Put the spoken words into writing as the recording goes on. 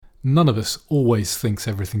None of us always thinks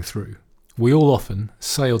everything through. We all often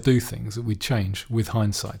say or do things that we change with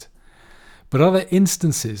hindsight. But are there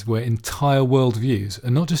instances where entire worldviews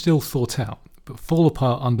are not just ill thought out, but fall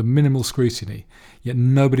apart under minimal scrutiny, yet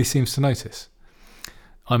nobody seems to notice?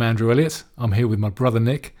 I'm Andrew Elliott, I'm here with my brother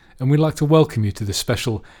Nick, and we'd like to welcome you to this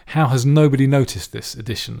special How Has Nobody Noticed This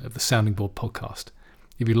edition of the Sounding Board podcast.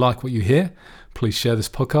 If you like what you hear, please share this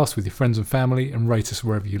podcast with your friends and family and rate us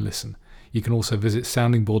wherever you listen. You can also visit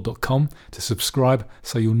soundingboard.com to subscribe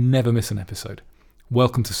so you'll never miss an episode.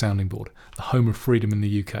 Welcome to Sounding Board, the home of freedom in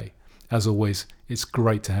the UK. As always, it's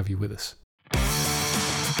great to have you with us.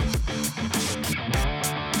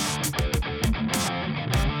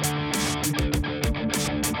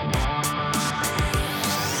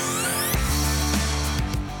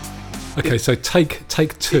 Okay, so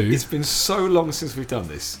take two. It's been so long since we've done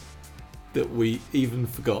this that we even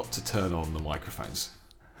forgot to turn on the microphones.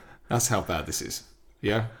 That's how bad this is.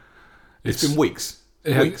 Yeah, it's been weeks.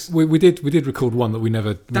 Weeks. We did record one that we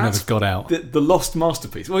never got out. The lost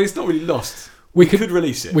masterpiece. Well, it's not really lost. We could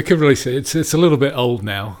release it. We could release it. It's a little bit old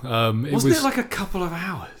now. Wasn't it like a couple of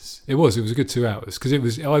hours? It was a good 2 hours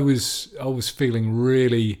because I was feeling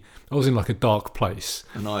really. I was in like a dark place,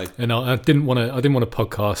 and I didn't want to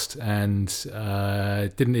podcast, and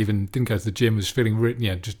didn't go to the gym. I was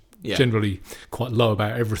feeling generally quite low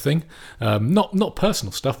about everything. Not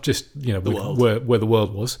personal stuff, just where the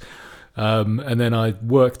world was. And then I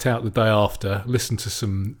worked out the day after, listened to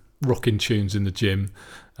some rocking tunes in the gym,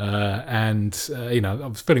 and I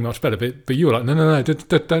was feeling much better. But you were like, no,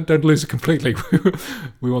 don't lose it completely.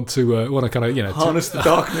 We want to kind of harness the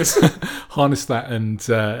darkness, harness that,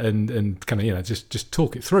 and kind of just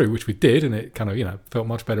talk it through, which we did, and it kind of felt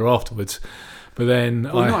much better afterwards. But then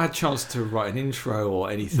we've not had a chance to write an intro or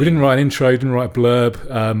anything. We didn't write an intro, didn't write a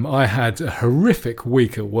blurb. I had a horrific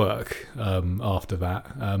week at work after that,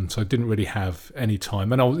 so I didn't really have any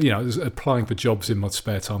time. And I was applying for jobs in my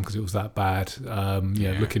spare time because it was that bad.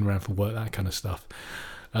 Looking around for work, that kind of stuff.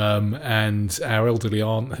 And our elderly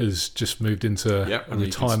aunt has just moved into a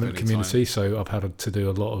retirement community, so I've had to do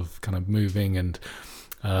a lot of kind of moving and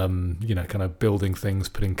kind of building things,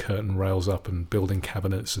 putting curtain rails up and building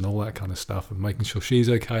cabinets and all that kind of stuff and making sure she's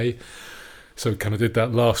okay. So we kind of did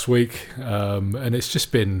that last week, and it's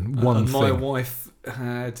just been one thing. My wife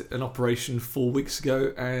had an operation 4 weeks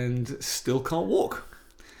ago and still can't walk.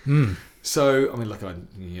 So, I mean, look,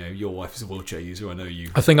 your wife is a wheelchair user. I know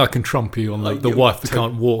you. I think I can trump you on the wife that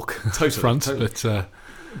can't walk front. Totally.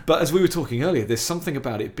 But as we were talking earlier, there's something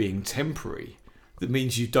about it being temporary that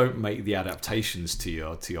means you don't make the adaptations to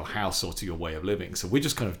your house or to your way of living. So we're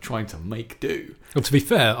just kind of trying to make do. Well, to be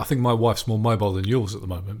fair, I think my wife's more mobile than yours at the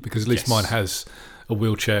moment because at least mine has a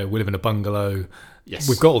wheelchair. We live in a bungalow. Yes.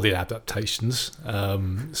 We've got all the adaptations.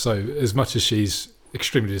 So as much as she's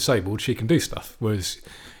extremely disabled, she can do stuff. Whereas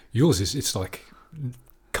yours it's like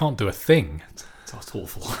can't do a thing. That's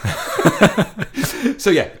awful.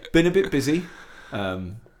 So been a bit busy,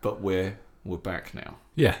 but we're back now.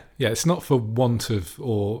 Yeah. It's not for want of,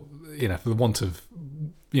 or for the want of,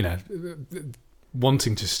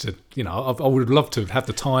 wanting just to, I would love to have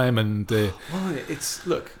the time and. Well, it's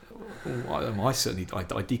look. I certainly I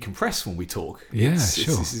decompress when we talk. Yeah,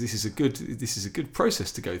 sure. This is a good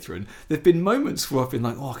process to go through. And there've been moments where I've been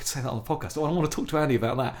like, I could say that on the podcast. I want to talk to Andy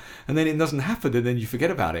about that, and then it doesn't happen, and then you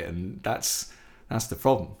forget about it, and that's the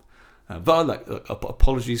problem. But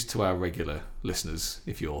apologies to our regular listeners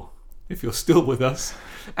if you're still with us.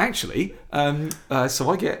 Actually, so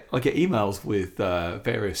I get emails with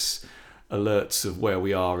various alerts of where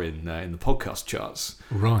we are in the podcast charts.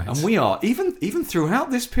 Right. And we are, even throughout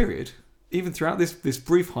this period, even throughout this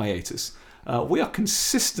brief hiatus, we are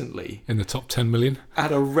consistently in the top 10 million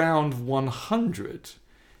at around 100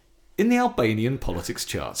 in the Albanian politics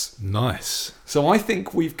charts. Nice. So I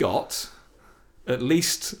think we've got at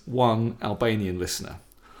least one Albanian listener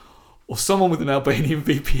or someone with an Albanian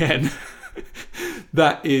VPN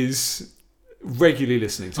that is regularly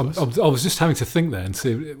listening to us. I was just having to think there and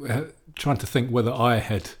trying to think whether I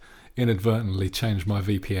had inadvertently changed my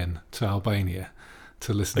VPN to Albania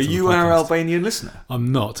to listen to the podcast. Are you our Albanian listener?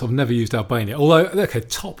 I'm not. I've never used Albania. Although, okay,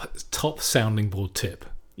 top sounding board tip.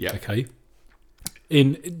 Yeah. Okay.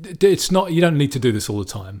 It's not. You don't need to do this all the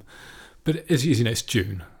time, but as you know, it's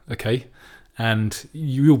June. Okay. And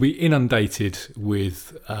you will be inundated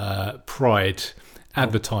with Pride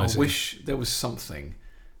advertising. I wish there was something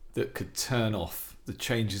that could turn off the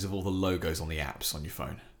changes of all the logos on the apps on your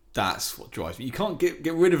phone. That's what drives me. You can't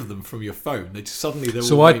get rid of them from your phone. They just suddenly they're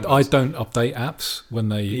So all I rainbows. don't update apps when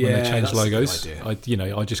they Yeah, change that's a good logos.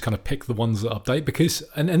 idea. I just kind of pick the ones that update because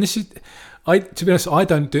and this is to be honest, I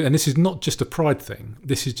don't do, and this is not just a pride thing.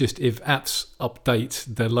 This is just if apps update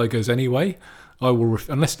their logos anyway, I will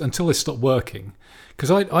until they stop working. Because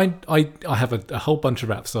I have a whole bunch of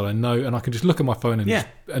apps that I know, and I can just look at my phone and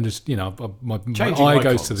just my Changing eye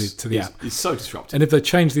goes icons to the app. It's so disruptive. And if they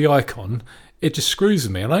change the icon, it just screws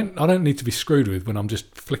with me, and I don't need to be screwed with when I'm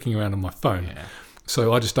just flicking around on my phone. Yeah.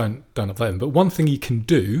 So I just don't update them. But one thing you can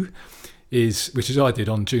do which is I did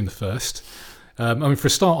on June the 1st. For a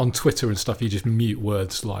start, on Twitter and stuff, you just mute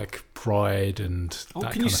words like pride and that kind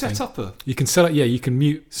of thing. Can you set up You can set up, you can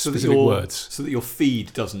mute specific words. So that your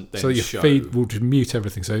feed doesn't then So your show. feed will just mute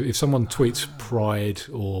everything. So if someone tweets pride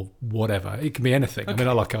or whatever, it can be anything. Okay.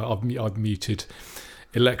 I've muted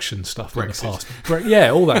election stuff in the Brexit.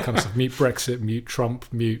 past. All that kind of stuff. Mute Brexit, mute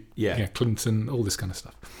Trump, mute Yeah. Clinton, all this kind of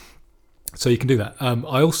stuff. So you can do that.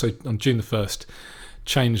 I also, on June the 1st,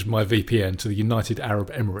 changed my VPN to the United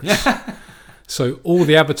Arab Emirates. So all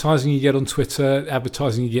the advertising you get on Twitter,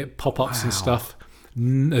 advertising you get pop-ups and stuff,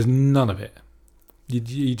 there's none of it.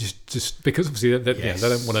 You just because obviously they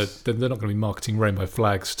don't want to. They're not going to be marketing rainbow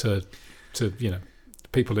flags to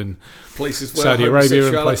people in places where Saudi Arabia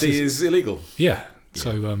and homosexuality places is illegal. Yeah.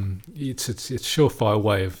 So it's a surefire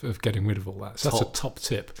way of getting rid of all that. So that's a top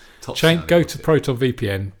tip. Go to Proton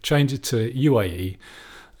VPN, change it to UAE,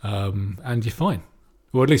 and you're fine.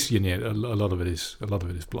 Or at least a lot of it is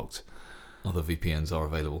blocked. Other VPNs are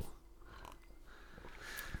available.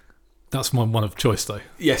 That's my one of choice, though.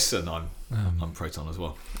 Yes, and I'm Proton as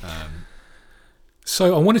well.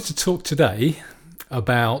 So I wanted to talk today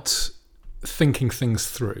about thinking things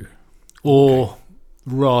through, or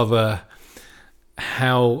rather,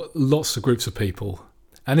 how lots of groups of people,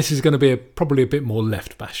 and this is going to be probably a bit more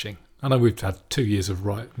left bashing. I know we've had 2 years of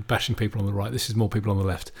right bashing people on the right. This is more people on the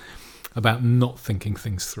left about not thinking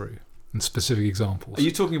things through. And specific examples. Are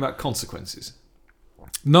you talking about consequences?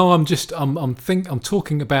 No, I'm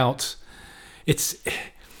talking about it's.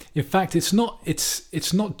 In fact, it's not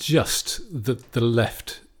just that the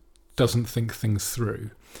left doesn't think things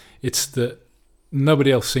through. It's that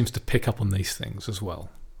nobody else seems to pick up on these things as well.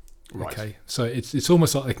 Right. Okay, so it's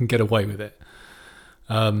almost like they can get away with it.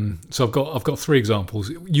 So I've got 3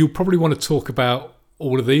 examples. You probably want to talk about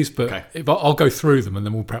all of these, but I'll go through them and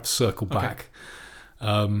then we'll perhaps circle back.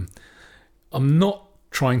 I'm not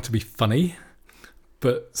trying to be funny,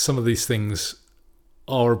 but some of these things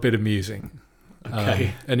are a bit amusing.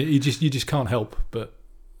 Okay. And you just can't help but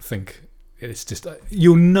think it's just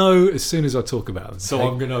you'll know as soon as I talk about them. So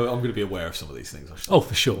okay? I'm gonna be aware of some of these things. Oh,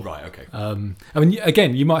 for sure. Right. Okay.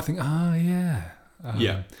 Again, you might think, yeah.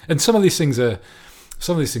 And some of these things are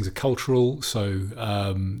cultural. So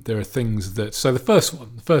there are things that. So the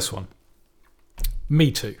first one,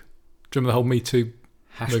 Me Too. Do you remember the whole Me Too?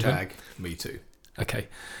 Hashtag Me Too. Okay,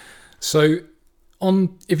 so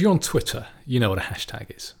if you're on Twitter, you know what a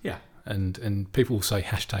hashtag is. Yeah. And people will say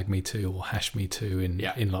hashtag Me Too or hash Me Too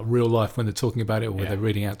in like real life when they're talking about it or when they're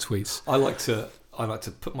reading out tweets. I like to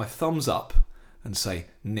put my thumbs up and say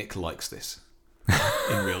Nick likes this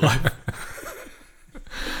in real life.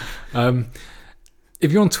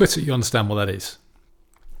 If you're on Twitter, you understand what that is.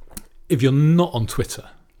 If you're not on Twitter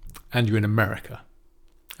and you're in America,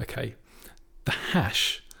 okay, the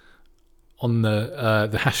hash on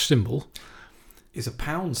the hash symbol is a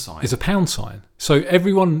pound sign. So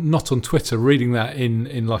everyone not on Twitter reading that in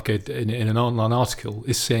an online article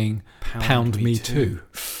is saying pound me too.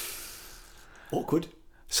 Awkward.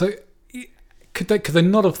 So could they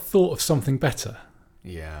not have thought of something better?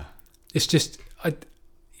 Yeah. It's just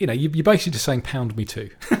you're basically just saying pound me too.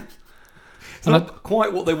 It's not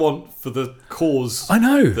quite what they want for the cause. I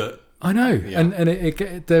know. Yeah.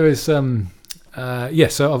 And there is So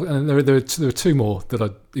there are 2 more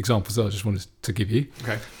examples that I just wanted to give you.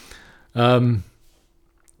 Okay.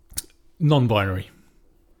 Non-binary.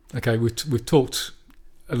 Okay, we've talked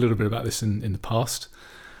a little bit about this in the past.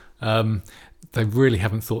 They really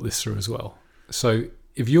haven't thought this through as well. So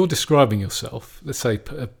if you're describing yourself, let's say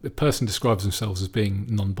a person describes themselves as being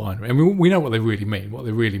non-binary, and we know what they really mean. What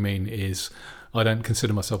they really mean is, I don't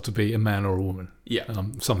consider myself to be a man or a woman. Yeah.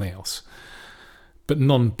 Something else. But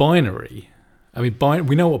non-binary, I mean,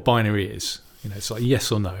 we know what binary is. It's like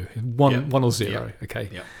yes or no, one or zero. Yeah. Okay.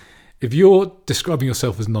 Yeah. If you're describing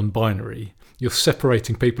yourself as non-binary, you're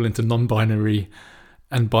separating people into non-binary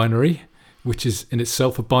and binary, which is in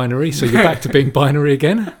itself a binary. So you're back to being binary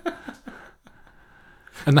again.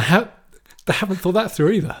 And they haven't thought that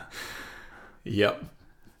through either. Yep.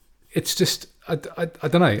 It's just I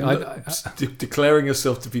don't know. Declaring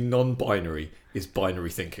yourself to be non-binary is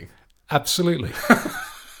binary thinking. Absolutely.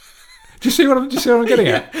 Do you see what I'm getting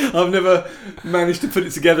at? I've never managed to put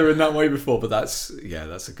it together in that way before, but that's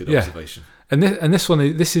a good observation. And this one,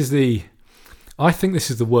 I think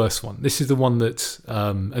this is the worst one. This is the one that,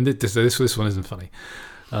 and this one isn't funny.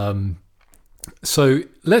 So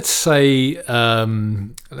let's say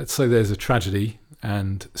there's a tragedy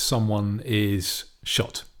and someone is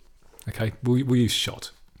shot. Okay, we'll use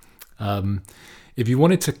shot. If you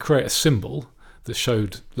wanted to create a symbol that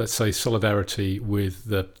showed, let's say, solidarity with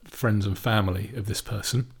the friends and family of this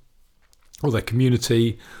person, or their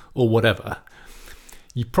community, or whatever,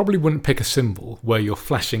 you probably wouldn't pick a symbol where you're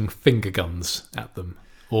flashing finger guns at them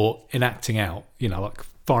or enacting out, like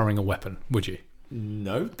firing a weapon, would you?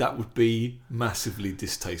 No, that would be massively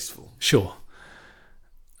distasteful. Sure.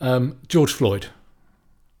 George Floyd.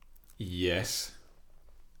 Yes.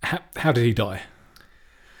 How did he die?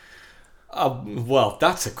 Well,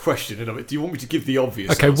 that's a question in of it. Do you want me to give the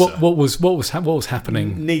obvious Okay, answer? what was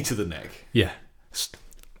happening? Knee to the neck. Yeah.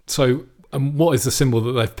 So, what is the symbol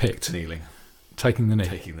that they've picked? Kneeling. Taking the knee.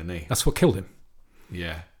 Taking the knee. That's what killed him.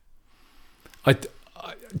 Yeah.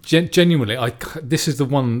 Genuinely, this is the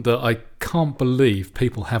one that I can't believe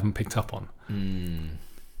people haven't picked up on.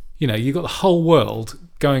 You've got the whole world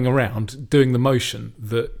going around doing the motion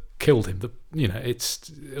that killed him.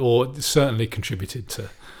 Or certainly contributed to.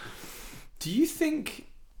 Do you think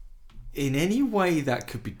in any way that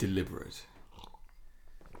could be deliberate?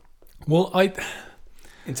 Well,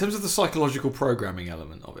 in terms of the psychological programming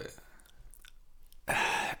element of it,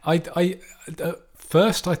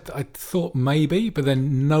 first I thought maybe, but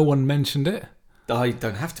then no one mentioned it. I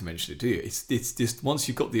don't have to mention it, do you? It's just once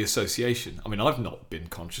you've got the association. I mean, I've not been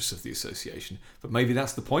conscious of the association, but maybe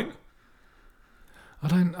that's the point. I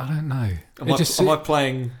don't know. Am I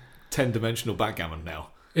playing 10-dimensional backgammon now?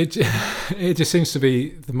 It just seems to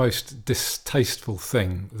be the most distasteful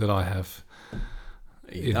thing that I have.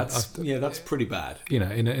 That's pretty bad.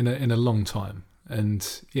 In a long time,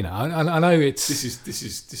 and I know it's this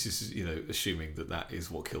is assuming that is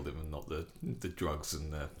what killed him and not the drugs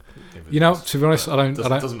and the. To be honest, it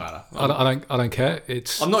doesn't matter. I don't care.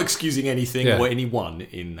 I'm not excusing anything or anyone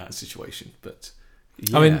in that situation, but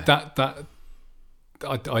I mean that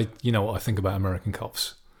I what I think about American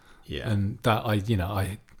Cops. Yeah, and that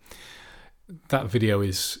that video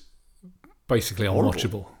is basically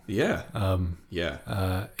unwatchable. Yeah,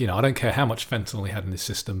 I don't care how much fentanyl he had in his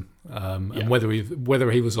system, and whether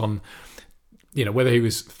he was on, whether he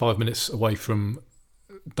was 5 minutes away from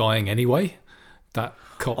dying anyway. That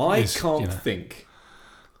cop. I can't think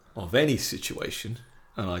of any situation,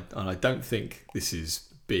 and I don't think this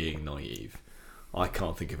is being naive. I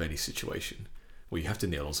can't think of any situation where you have to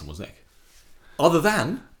kneel on someone's neck, other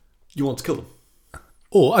than you want to kill them.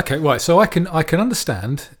 Or okay, right. So I can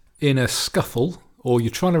understand in a scuffle, or you're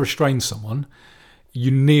trying to restrain someone, you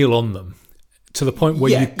kneel on them to the point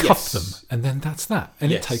where you cuff them, and then that's that,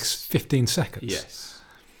 and it takes 15 seconds. Yes,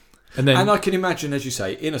 and I can imagine, as you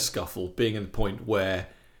say, in a scuffle, being at the point where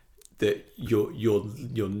your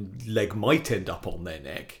leg might end up on their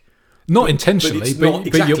neck. Not intentionally,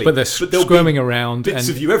 but they're squirming around. Bits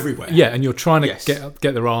of you everywhere. Yeah, and you're trying to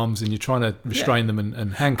get their arms, and you're trying to restrain them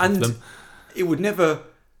and handcuff them. It would never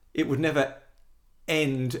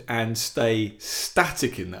end and stay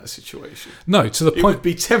static in that situation. No, to the point. It would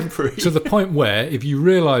be temporary. To the point where if you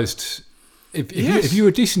realised, if you were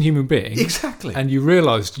a decent human being, exactly, and you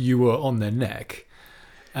realised you were on their neck,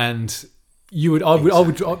 and you would, I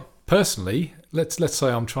would personally, let's say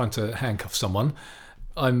I'm trying to handcuff someone.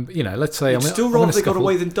 Let's say I'm still rather they got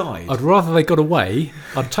away than died. I'd rather they got away.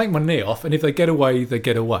 I'd take my knee off, and if they get away, they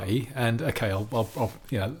get away. And okay,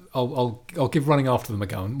 I'll give running after them a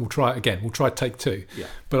go, and we'll try it again. We'll try take two. Yeah.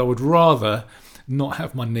 But I would rather not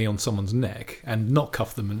have my knee on someone's neck and not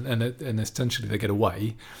cuff them, and essentially they get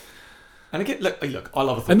away. And again, look, I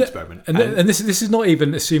love a thought experiment. And this is not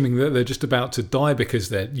even assuming that they're just about to die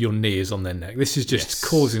because your knee is on their neck. This is just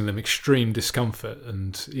causing them extreme discomfort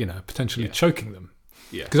and potentially choking them.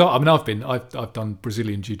 Yeah, because I've done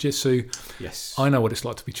Brazilian jiu-jitsu. Yes, I know what it's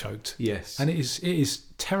like to be choked. Yes, and it is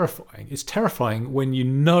terrifying. It's terrifying when you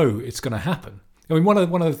know it's going to happen. I mean, one of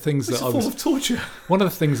the things it's a form of torture. One of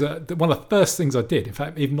the first things I did, in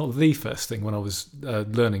fact, even not the first thing when I was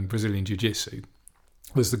learning Brazilian jiu-jitsu,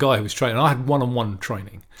 was the guy who was training. I had one-on-one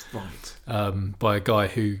training, right, by a guy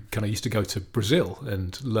who kind of used to go to Brazil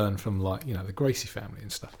and learn from the Gracie family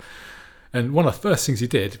and stuff. And one of the first things he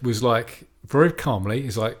did was very calmly,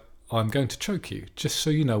 he's like, I'm going to choke you, just so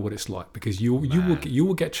you know what it's like, because you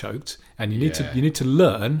will get choked, and you need to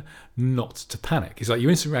learn not to panic. He's like, your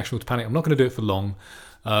instant reaction to panic. I'm not going to do it for long,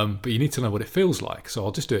 but you need to know what it feels like. So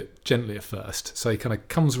I'll just do it gently at first. So he kind of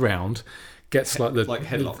comes round, gets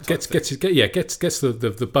headlock, gets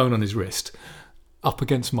the bone on his wrist up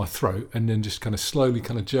against my throat, and then just kind of slowly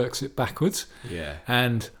kind of jerks it backwards. Yeah.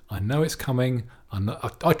 And I know it's coming.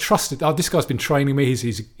 I trust it. This guy's been training me.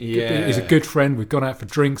 He's a good friend. We've gone out for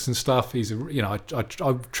drinks and stuff. I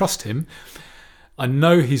trust him. I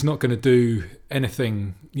know he's not going to do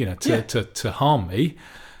anything, to harm me.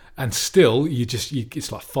 And still,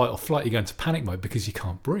 it's like fight or flight. You go into panic mode because you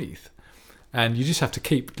can't breathe, and you just have to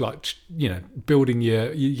keep building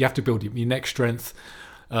you have to build your neck strength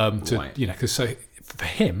because so for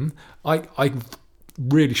him, I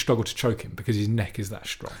really struggle to choke him because his neck is that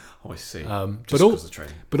strong. Oh, I see.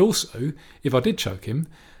 But also, if I did choke him,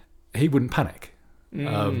 he wouldn't panic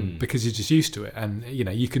because he's just used to it. And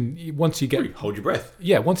you can once you get hold your breath.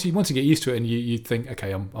 Yeah, once you get used to it, and you think,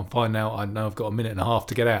 okay, I'm fine now. I know I've got a minute and a half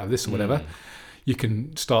to get out of this or whatever. You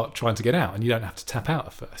can start trying to get out, and you don't have to tap out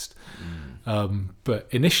at first. But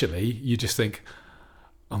initially, you just think,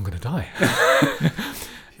 I'm going to die.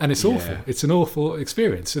 And it's awful. It's an awful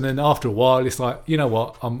experience. And then after a while, it's like, you know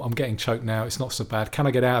what? I'm getting choked now. It's not so bad. Can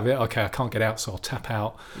I get out of it? Okay, I can't get out, so I'll tap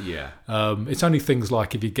out. Yeah. It's only things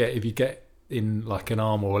like if you get in like an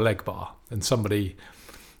arm or a leg bar, and somebody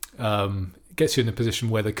gets you in a position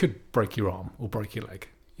where they could break your arm or break your leg.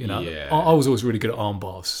 I was always really good at arm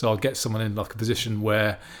bars, so I'll get someone in like a position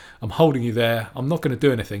where I'm holding you there. I'm not going to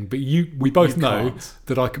do anything, but we both know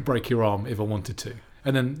that I could break your arm if I wanted to.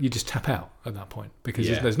 And then you just tap out at that point because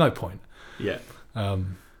there's no point. Yeah.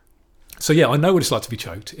 So I know what it's like to be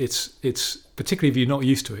choked. It's particularly if you're not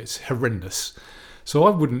used to it. It's horrendous. So I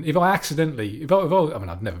wouldn't, if I accidentally, I mean,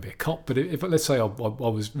 I'd never be a cop, but if let's say I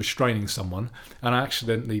was restraining someone and I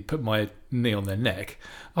accidentally put my knee on their neck,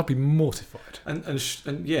 I'd be mortified. And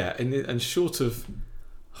short of,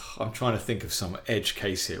 I'm trying to think of some edge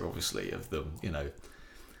case here, obviously, of them,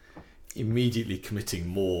 immediately committing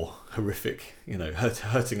more horrific,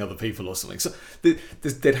 hurting other people or something. So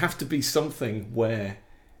there'd have to be something where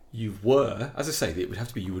you were, as I say, it would have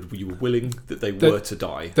to be you were willing that they were to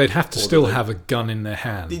die. They'd have to still have a gun in their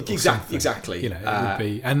hand. Exactly. It would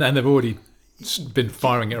be, and they've already been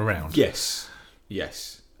firing it around. Yes.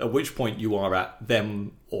 At which point you are at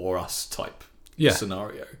them or us type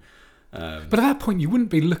scenario. But at that point, you wouldn't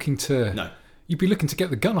be looking to. No. You'd be looking to get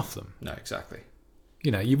the gun off them. No, exactly.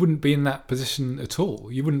 You wouldn't be in that position at all.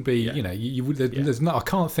 You wouldn't be. You would. There's no. I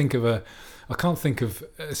can't think of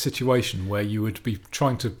a situation where you would be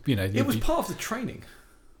trying to. It was part of the training,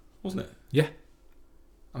 wasn't it? Yeah.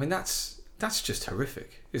 I mean, that's just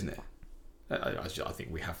horrific, isn't it? I think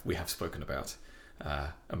we have spoken about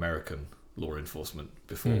American law enforcement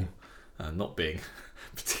before, not being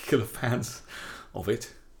particular fans of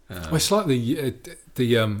it. Well, it's like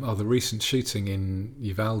the recent shooting in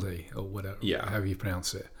Uvalde or whatever, however you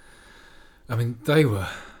pronounce it. I mean, they were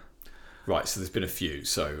right. So there's been a few.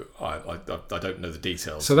 So I don't know the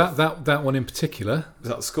details. So that one in particular, was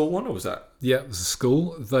that the school one or was that? Yeah, it was a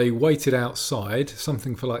school. They waited outside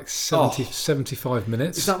something for like 75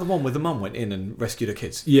 minutes. Is that the one where the mum went in and rescued her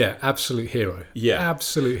kids? Yeah, absolute hero. Yeah,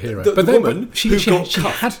 absolute hero. The woman she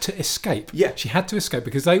had to escape. Yeah, she had to escape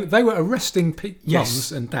because they were arresting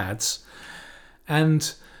mums and dads,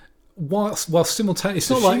 and while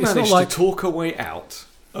simultaneously, she managed to talk her way out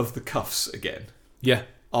of the cuffs again. Yeah,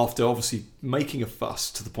 after obviously making a fuss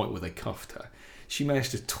to the point where they cuffed her. She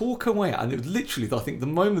managed to talk her way out, and it was literally, I think, the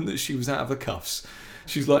moment that she was out of the cuffs,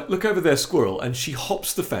 she's like, "Look over there, squirrel," and she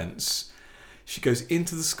hops the fence. She goes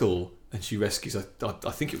into the school and she rescues. I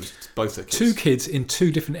think it was both her kids. 2 kids in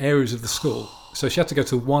 2 different areas of the school. So she had to go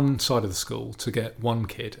to one side of the school to get one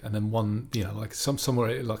kid, and then one, like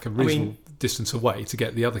somewhere like a reasonable distance away to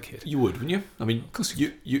get the other kid. You would, wouldn't you? I mean, of course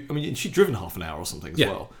you. I mean, and she'd driven half an hour or something as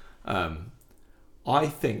well. I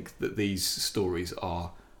think that these stories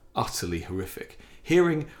are utterly horrific.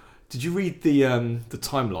 Did you read the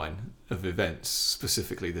timeline of events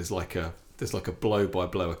specifically? There's like a blow by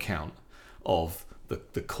blow account of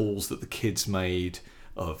the calls that the kids made,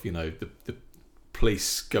 of the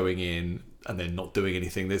police going in and then not doing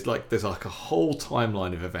anything. There's like a whole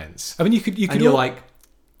timeline of events. I mean, you could and you're like,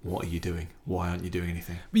 what are you doing? Why aren't you doing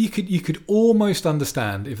anything? But you could almost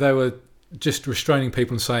understand if they were just restraining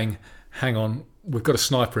people and saying, "Hang on, we've got a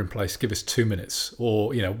sniper in place. Give us 2 minutes,"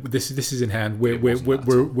 or this is in hand. We're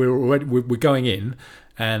going in,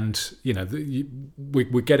 and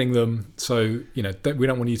we're getting them. So we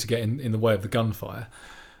don't want you to get in the way of the gunfire.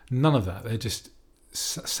 None of that. They're just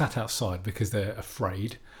sat outside because they're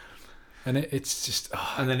afraid. And it's just...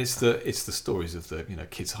 Oh. And then it's the stories of the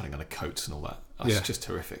kids hiding under coats and all that. It's just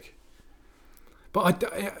horrific. But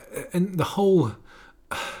and the whole...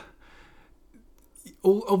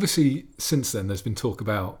 Obviously, since then, there's been talk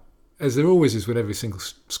about, as there always is with every single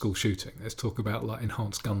school shooting, there's talk about like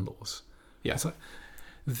enhanced gun laws. Yeah. It's like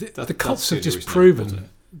the cops have just proven proven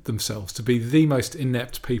themselves to be the most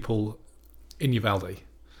inept people in Uvalde.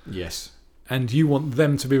 Yes. And you want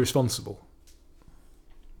them to be responsible.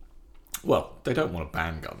 Well, they don't want to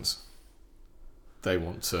ban guns. They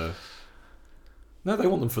want to... No, they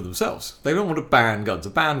want them for themselves. They don't want to ban guns. A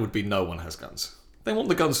ban would be no one has guns. They want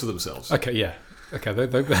the guns for themselves. Okay, yeah. Okay,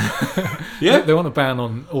 Yeah? They want a ban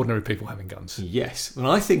on ordinary people having guns. Yes. And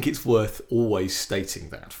I think it's worth always stating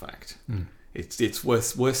that fact. Mm. It's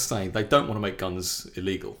worth saying they don't want to make guns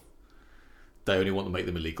illegal. They only want to make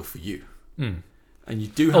them illegal for you. Mm. And you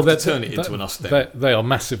do have to turn it into an us-them. They are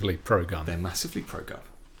massively pro-gun. They're massively pro-gun.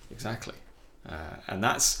 Exactly. And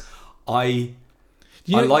that's... I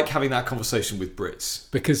like having that conversation with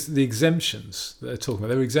Brits. Because the exemptions that they're talking about,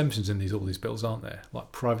 there are exemptions in all these bills, aren't there?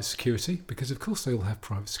 Like private security, because of course they all have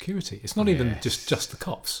private security. It's not even just the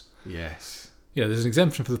cops. Yes. There's an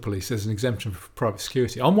exemption for the police, there's an exemption for private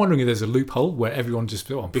security. I'm wondering if there's a loophole where everyone just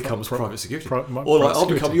becomes private security. Or like, I'll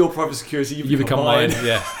become your private security, you become mine.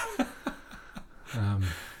 Yeah.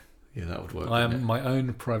 Yeah, that would work. I am my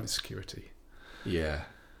own private security. Yeah.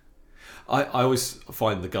 I always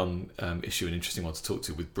find the gun issue an interesting one to talk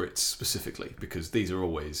to with Brits specifically, because these are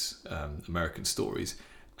always American stories,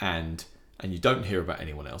 and you don't hear about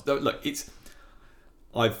anyone else. Look,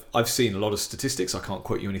 I've seen a lot of statistics. I can't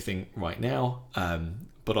quote you anything right now,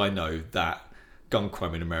 but I know that gun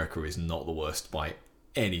crime in America is not the worst by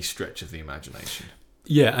any stretch of the imagination.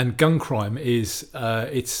 Yeah, and gun crime is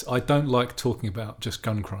I don't like talking about just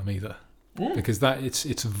gun crime either. Because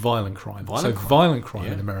it's a violent crime. Violent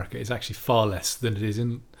crime in America is actually far less than it is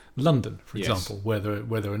in London, for example, where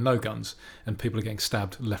there are no guns and people are getting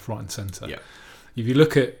stabbed left, right, and centre. Yeah. If you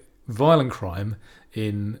look at violent crime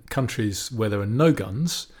in countries where there are no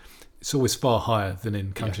guns, it's always far higher than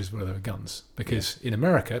in countries where there are guns. Because in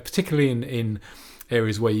America, particularly in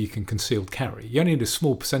areas where you can concealed carry, you only need a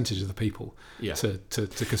small percentage of the people to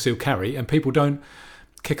conceal carry, and people don't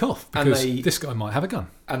kick off because this guy might have a gun.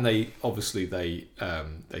 And they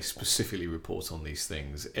specifically report on these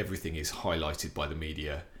things. Everything is highlighted by the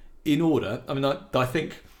media in order. I mean, I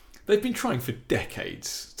think they've been trying for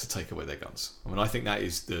decades to take away their guns. I mean, I think that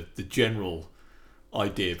is the general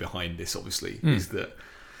idea behind this, obviously, is that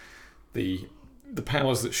the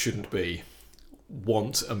powers that shouldn't be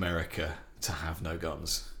want America to have no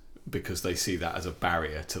guns because they see that as a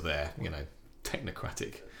barrier to their,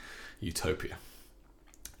 technocratic utopia.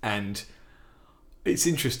 And it's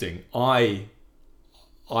interesting. I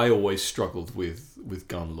always struggled with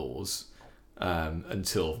gun laws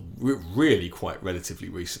until really quite relatively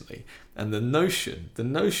recently. And the notion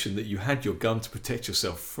that you had your gun to protect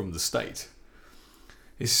yourself from the state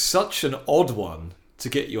is such an odd one to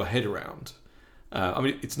get your head around. I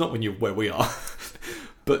mean, it's not when you're where we are,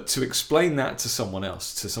 but to explain that to someone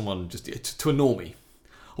else, to someone to a normie,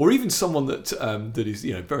 or even someone that is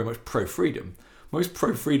very much pro-freedom. Most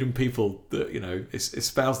pro-freedom people that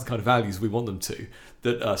espouse the kind of values we want them to,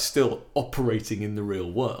 that are still operating in the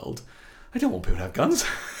real world, they don't want people to have guns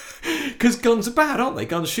because guns are bad, aren't they?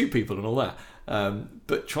 Guns shoot people and all that.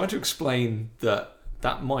 But trying to explain that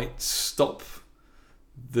might stop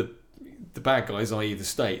the bad guys, i.e. the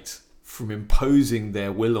state, from imposing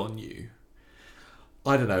their will on you.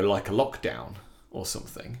 I don't know, like a lockdown or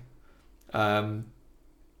something,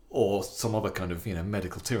 or some other kind of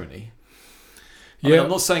medical tyranny. I mean, I'm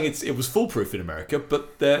not saying it was foolproof in America,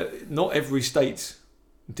 but not every state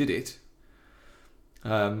did it.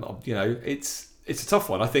 It's a tough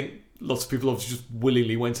one. I think lots of people obviously just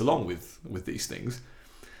willingly went along with these things.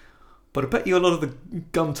 But I bet you a lot of the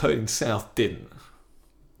gun-toting South didn't.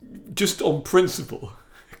 Just on principle.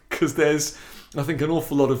 Because there's, I think, an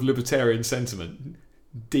awful lot of libertarian sentiment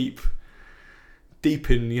deep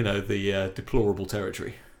in, the deplorable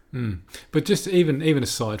territory. But just even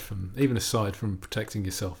aside from protecting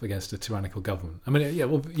yourself against a tyrannical government, I mean,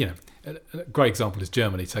 a great example is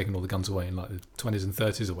Germany taking all the guns away in like the 20s and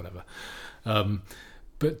 30s or whatever.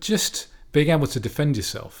 But just being able to defend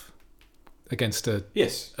yourself against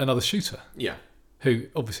another shooter, who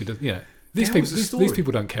obviously does. These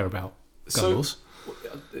people don't care about gun laws.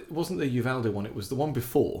 It wasn't the Uvalde one; it was the one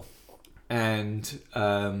before, and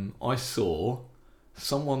I saw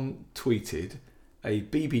someone tweeted a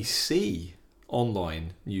BBC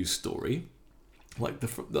online news story, like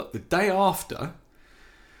the day after,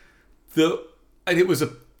 and it was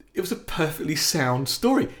it was a perfectly sound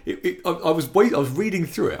story. I was reading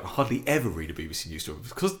through it. I hardly ever read a BBC News story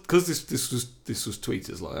because this was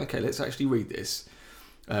tweeters like, okay, let's actually read this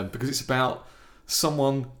because it's about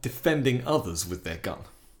someone defending others with their gun,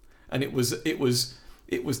 and it was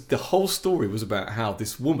the whole story was about how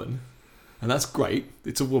this woman, and that's great.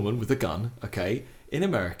 It's a woman with a gun, okay, in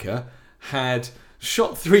America, had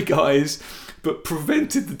shot 3 guys, but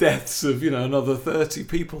prevented the deaths of another 30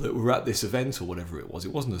 people that were at this event or whatever it was.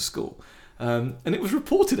 It wasn't a school, and it was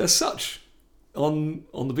reported as such on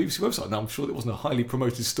the BBC website. Now I'm sure it wasn't a highly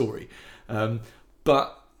promoted story,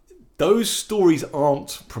 but those stories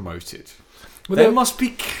aren't promoted. Well, there must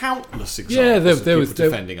be countless examples of people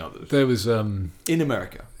defending others. There was in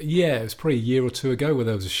America. Yeah, it was probably a year or two ago where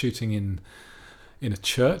there was a shooting in a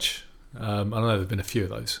church. I know there've been a few of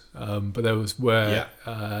those, but there was where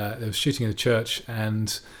there was shooting in a church,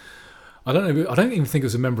 and I don't even think it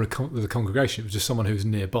was a member of the congregation. It was just someone who was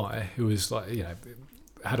nearby who was like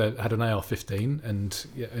had an AR-15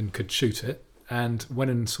 and could shoot it, and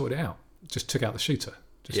went and sorted it out. Just took out the shooter,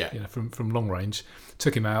 from long range,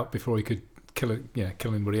 took him out before he could kill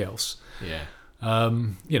anybody else. Yeah,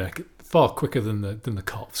 far quicker than the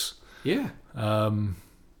cops. Yeah,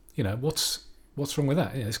 What's wrong with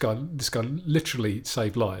that? This guy literally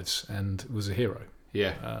saved lives and was a hero.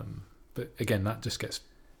 Yeah. But again, that just gets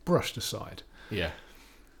brushed aside. Yeah.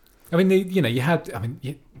 I mean, did you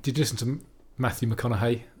listen to Matthew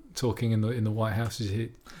McConaughey talking in the White House? Did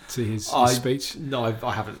you see his speech? No,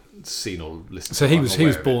 I haven't seen or listened. So he was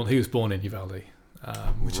born in Uvalde,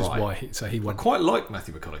 which is why he went. I quite like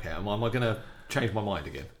Matthew McConaughey. Am I going to change my mind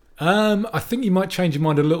again? I think you might change your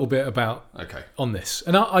mind a little bit on this,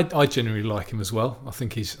 and I genuinely like him as well. I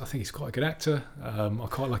think he's quite a good actor. I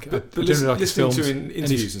quite like it. But listening to him in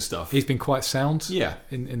interviews and stuff, he's been quite sound. Yeah.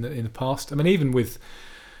 In the past, I mean, even with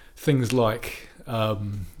things like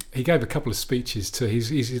he gave a couple of speeches to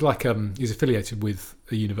he's affiliated with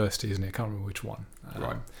a university, isn't he? I can't remember which one.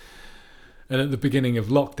 Right. And at the beginning of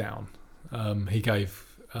lockdown, he gave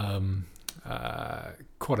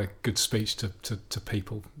quite a good speech to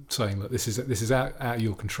people, saying that this is out of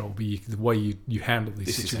your control, but the way you handle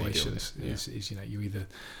these situations is you either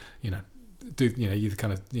either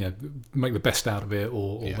kind of make the best out of it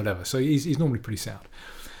or whatever. So he's normally pretty sound.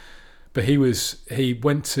 But he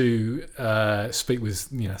went to speak with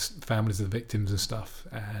families of the victims and stuff,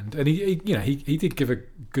 and he did give a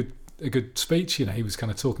good speech. He was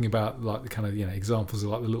kind of talking about like the kind of examples of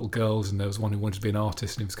like the little girls, and there was one who wanted to be an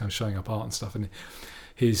artist, and he was kind of showing up art and stuff. And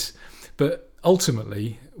but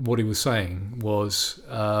ultimately, what he was saying was,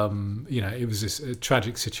 it was this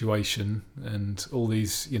tragic situation, and all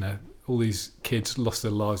these kids lost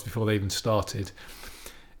their lives before they even started,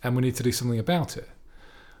 and we need to do something about it.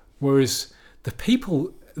 Whereas the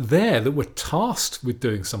people there that were tasked with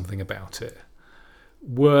doing something about it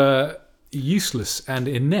were useless and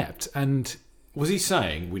inept. And was he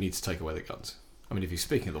saying we need to take away the guns? I mean, if he's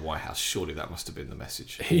speaking at the White House, surely that must have been the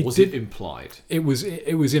message. Or it implied? It was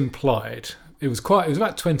implied. It was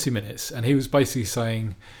about 20 minutes, and he was basically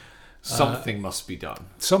saying something must be done.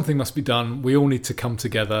 Something must be done. We all need to come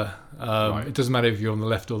together. Right. It doesn't matter if you're on the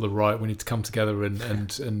left or the right. We need to come together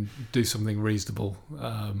and do something reasonable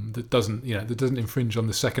that doesn't infringe on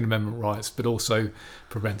the Second Amendment rights, but also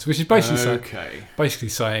prevents. Which is basically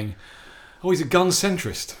saying, oh, he's a gun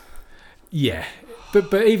centrist. Yeah.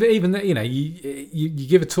 But even that, you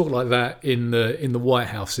give a talk like that in the White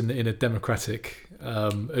House in a democratic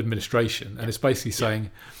administration, and it's basically saying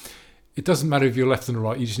it doesn't matter if you're left and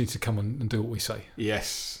right. You just need to come and do what we say.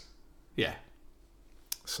 Yes. Yeah.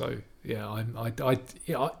 So if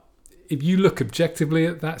you look objectively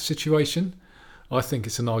at that situation, I think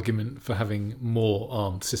it's an argument for having more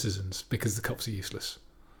armed citizens because the cops are useless.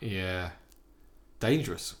 Yeah.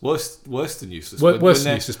 Dangerous. Worse than useless. Worse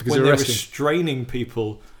than useless because they're restraining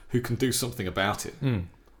people who can do something about it.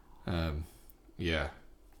 Yeah.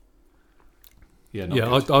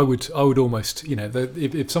 I would almost,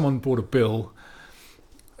 if someone brought a bill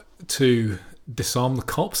to disarm the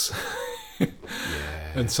cops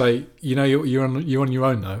and say, you're on your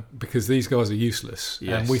own though, because these guys are useless,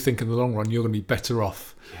 and we think in the long run you're going to be better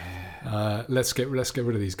off. Let's get rid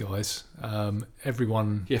of these guys.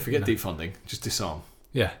 Everyone. Yeah, forget defunding. Just disarm.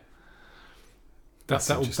 Yeah.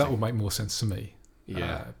 That will make more sense to me.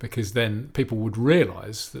 Yeah. Because then people would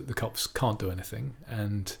realise that the cops can't do anything,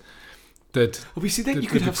 and that. Well, you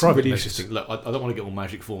could have some really interesting. Look, I don't want to get all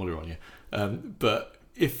magic formula on you, but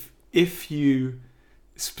if you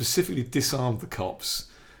specifically disarmed the cops,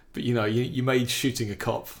 but you made shooting a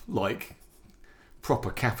cop like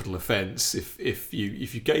proper capital offence if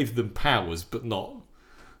you gave them powers but not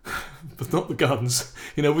but not the guns.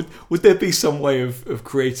 You know, would there be some way of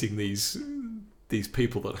creating these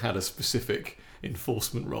people that had a specific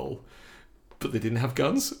enforcement role, but they didn't have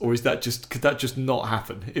guns? Or could that just not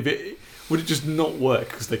happen? Would it just not work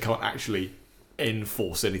because they can't actually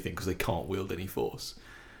enforce anything because they can't wield any force?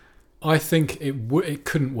 I think it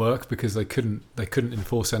couldn't work because they couldn't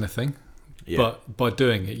enforce anything. Yeah. But by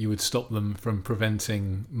doing it, you would stop them from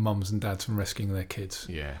preventing mums and dads from rescuing their kids.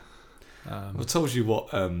 Yeah. I told you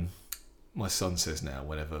what my son says now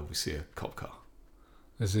whenever we see a cop car.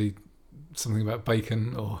 Is he something about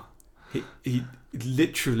bacon or? He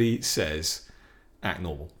literally says, "Act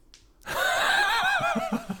normal." And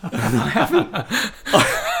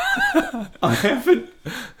I haven't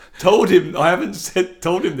told him. I haven't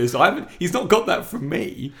told him this. He's not got that from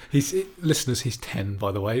me. Listeners, he's 10,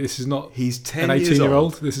 by the way. This is not. He's 10 an years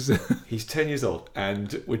 18-year-old. This is. He's 10 years old,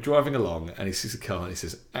 and we're driving along, and he sees a car, and he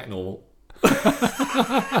says, "Act normal."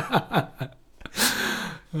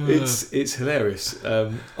 It's hilarious.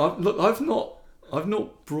 I've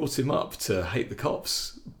not brought him up to hate the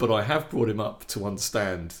cops, but I have brought him up to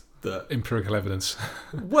understand that empirical evidence.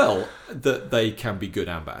 Well, that they can be good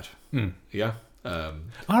and bad. Mm. Yeah.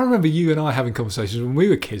 I remember you and I having conversations when we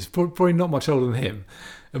were kids, probably not much older than him,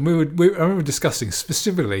 and I remember discussing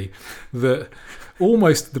specifically that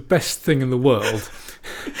almost the best thing in the world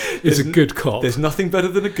is a good cop. There's nothing better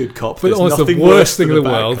than a good cop. But almost the worst thing in the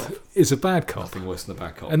world is a bad cop. Nothing worse than a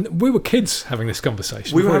bad cop. And we were kids having this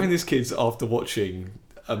conversation. We were having these kids after watching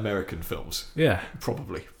American films. Yeah.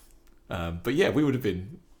 Probably. But yeah, we would have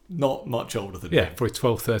been not much older than him. Probably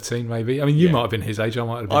 12, 13 maybe. I mean, you might have been his age. I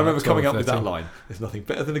might have been. I remember 12, coming up 13. with that line. There's nothing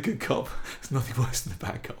better than a good cop. There's nothing worse than a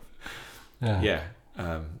bad cop. Yeah.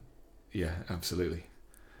 Yeah, absolutely.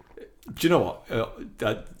 Do you know what?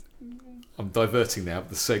 I'm diverting now, but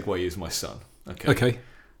the segue is my son. Okay.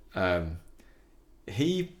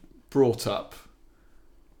 He brought up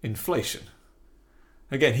inflation.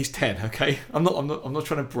 Again, he's 10. Okay, I'm not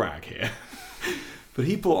trying to brag here, but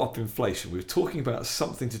he brought up inflation. We were talking about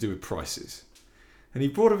something to do with prices, and he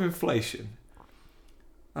brought up inflation,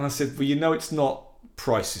 and I said, "Well, you know, it's not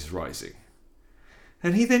prices rising,"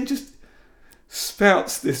 and he then just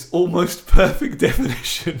spouts this almost perfect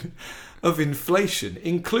definition of inflation,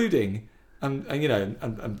 including and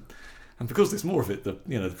because there's more of it, the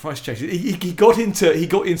price changes. He got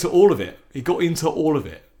into all of it. He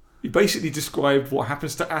basically described what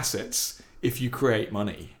happens to assets if you create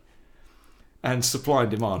money, and supply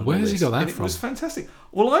and demand. Where has he got that from? It was fantastic.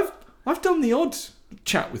 Well, I've done the odd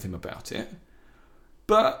chat with him about it,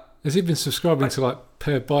 but has he been subscribing to like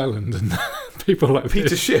Per Byland and people like Peter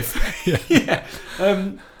this? Schiff? Yeah.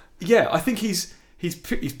 I think he's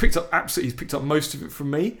picked up most of it from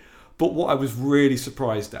me. But what I was really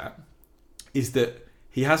surprised at is that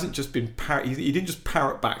he hasn't just been he didn't just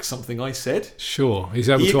parrot back something I said. Sure, he's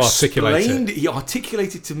able to articulate it. He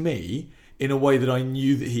articulated to me in a way that I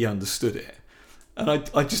knew that he understood it, and I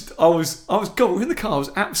was in the car. I was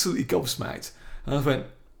absolutely gobsmacked, and I went,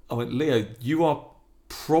 Leo, you are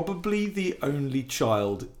probably the only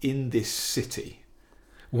child in this city,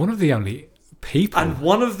 one of the only people, and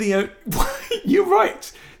one of the you're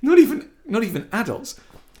right, not even adults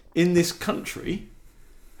in this country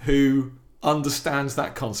who understands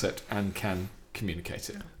that concept and can communicate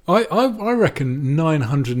it. I reckon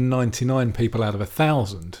 999 people out of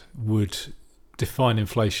 1,000 would define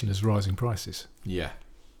inflation as rising prices. Yeah,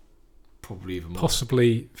 probably even more.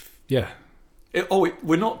 Possibly, yeah.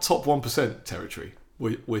 We're not top 1% territory.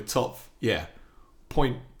 We're top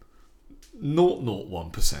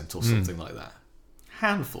 0.001% or something like that.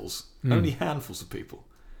 Handfuls, only handfuls of people.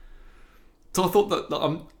 So I thought that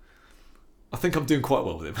I think I'm doing quite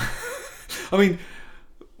well with him. I mean,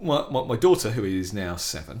 my daughter, who is now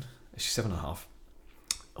 7, she's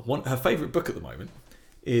 7.5. Her favourite book at the moment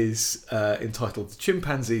is entitled "The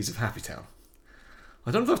Chimpanzees of Happy Town."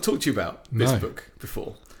 I don't know if I've talked to you about this book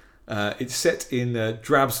before. It's set in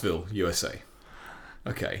Drabsville, USA.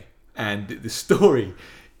 Okay, and the story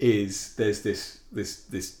is there's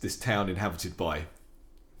this town inhabited by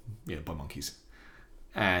monkeys,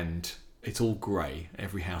 and it's all grey.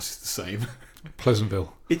 Every house is the same.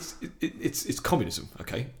 Pleasantville. It's communism,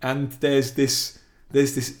 okay? And there's this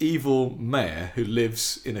evil mayor who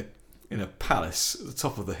lives in a palace at the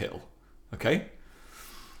top of the hill, okay?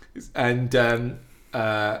 And you're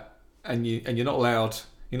not allowed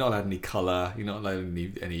any colour. You're not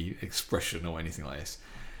allowed any expression or anything like this.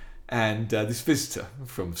 And this visitor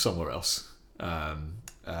from somewhere else,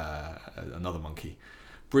 another monkey,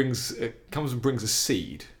 comes and brings a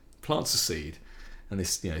seed. Plants a seed, and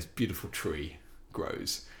this beautiful tree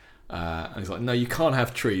grows. And he's like, "No, you can't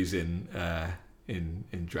have trees in in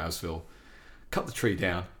Drowsville, cut the tree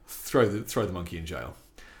down, throw the monkey in jail.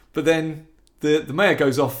 But then the mayor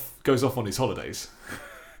goes off on his holidays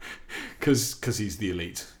because he's the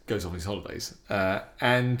elite. Goes on his holidays,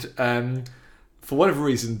 and for whatever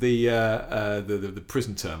reason, the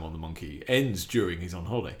prison term on the monkey ends during he's on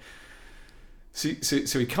holiday.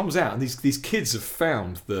 So he comes out, and these kids have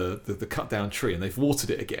found the cut down tree, and they've watered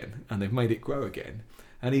it again, and they've made it grow again.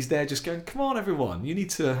 And he's there just going, come on, everyone, you need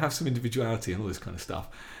to have some individuality and all this kind of stuff.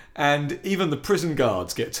 And even the prison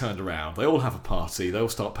guards get turned around. They all have a party. They all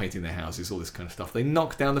start painting their houses, all this kind of stuff. They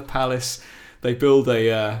knock down the palace. They build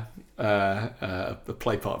a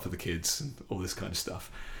play park for the kids, and all this kind of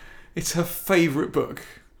stuff. It's her favourite book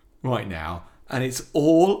right now, and it's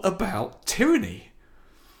all about tyranny.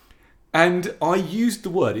 And I used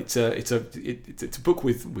the word. It's a book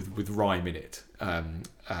with rhyme in it.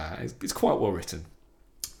 It's quite well written.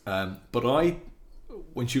 But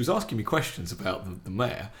when she was asking me questions about the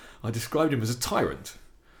mayor, I described him as a tyrant,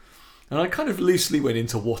 and I kind of loosely went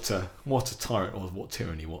into what a tyrant was, what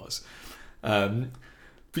tyranny was.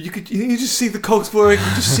 But you just see the cogs whirring, you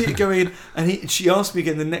just see it going in. And she asked me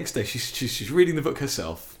again the next day. She's reading the book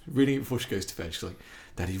herself, reading it before she goes to bed. She's like,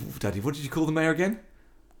 Daddy, what did you call the mayor again?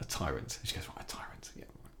 A tyrant. And she goes, right, a tyrant. Yeah.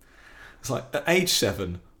 It's like at age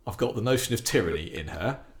 7, I've got the notion of tyranny in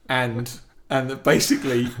her, and that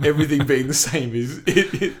basically everything being the same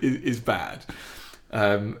is bad.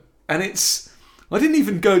 And I didn't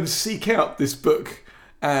even go and seek out this book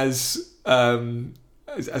as a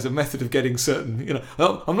method of getting certain,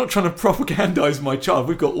 I'm not trying to propagandize my child.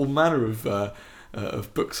 We've got all manner of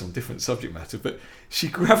books on different subject matter, but she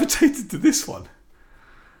gravitated to this one.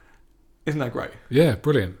 Isn't that great? Yeah,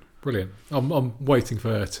 brilliant. I'm waiting for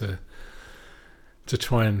her to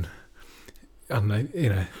try and, I don't know,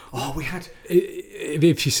 Oh, we had...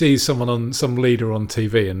 If she sees some leader on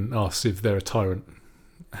TV and asks if they're a tyrant.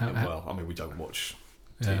 We don't watch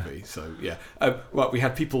TV, so yeah. Right, we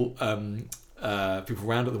had people round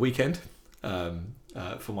at the weekend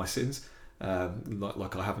for my sins,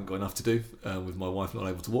 like I haven't got enough to do with my wife not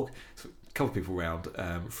able to walk. So a couple of people round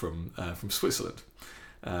from Switzerland.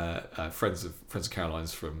 Friends of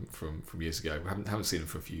Caroline's from years ago. We haven't seen them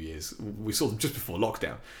for a few years. We saw them just before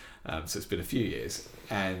lockdown, so it's been a few years.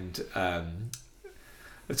 And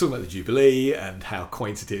they're talking about the Jubilee and how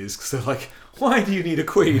quaint it is, because they're like, "Why do you need a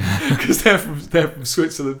queen?" Because they're from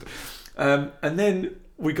Switzerland. And then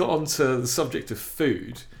we got onto the subject of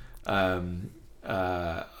food. Look,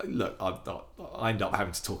 I end up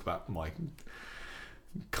having to talk about my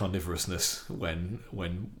carnivorousness when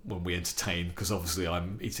we entertain, because obviously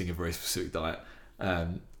I'm eating a very specific diet.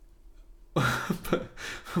 But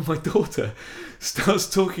my daughter starts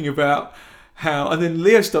talking about how, and then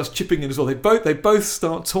Leo starts chipping in as well. They both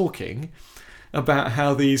start talking about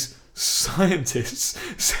how these scientists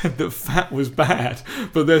said that fat was bad,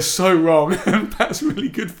 but they're so wrong, and fat's really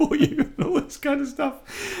good for you, and all this kind of stuff.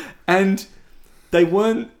 And they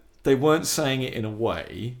weren't saying it in a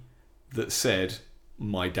way that said,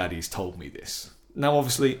 my daddy's told me this. Now,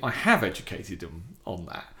 obviously, I have educated them on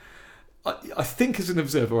that. I think as an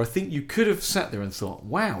observer, I think you could have sat there and thought,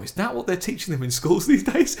 wow, is that what they're teaching them in schools these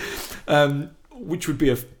days? Which would be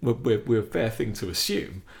a fair thing to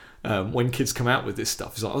assume when kids come out with this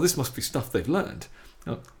stuff. It's like, oh, this must be stuff they've learned.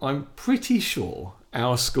 Now, I'm pretty sure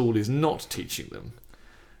our school is not teaching them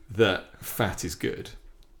that fat is good.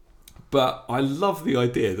 But I love the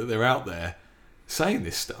idea that they're out there saying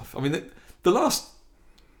this stuff. I mean, the last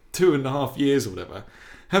 2.5 years or whatever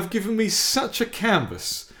have given me such a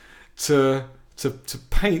canvas to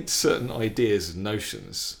paint certain ideas and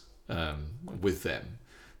notions with them.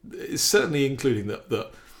 Certainly including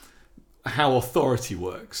that how authority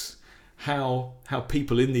works, how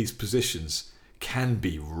people in these positions can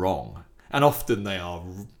be wrong, and often they are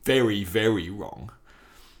very, very wrong,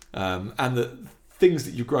 and that things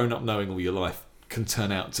that you've grown up knowing all your life can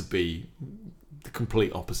turn out to be the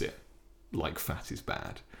complete opposite, like fat is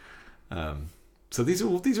bad. So these are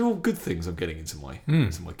all good things I'm getting into my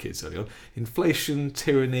kids early on. Inflation,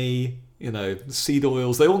 tyranny, seed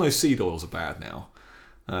oils. They all know seed oils are bad now.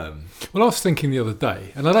 Well, I was thinking the other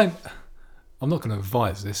day, and I'm not going to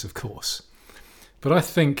advise this, of course, but I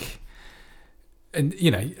think, and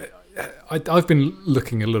I've been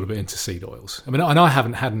looking a little bit into seed oils. I mean, and I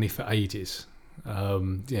haven't had any for ages. For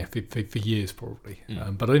years probably.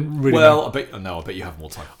 But I didn't really. Well, I bet you have more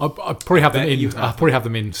time. I probably have them in. I probably have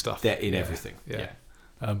them in stuff. They're in everything. Yeah.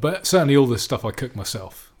 But certainly all the stuff I cook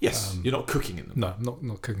myself. Yes, you're not cooking in them. No, I'm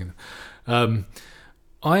not cooking them.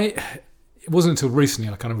 It wasn't until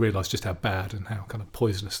recently I kind of realised just how bad and how kind of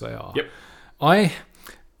poisonous they are. Yep. I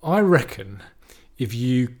reckon if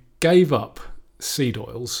you gave up seed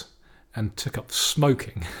oils and took up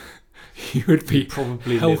smoking, you would be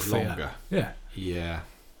probably healthier. live longer. Yeah. Yeah.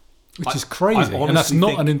 Which is crazy, I and that's honestly not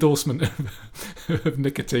think- an endorsement of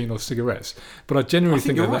nicotine or cigarettes. But I genuinely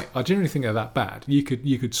think think you're they're I genuinely think they're that bad. You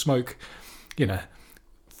could smoke,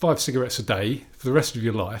 5 cigarettes a day for the rest of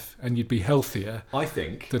your life, and you'd be healthier I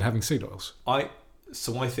think than having seed oils. I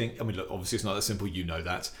think, look, obviously it's not that simple, you know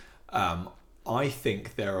that. I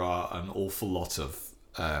think there are an awful lot of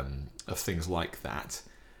things like that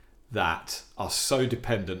are so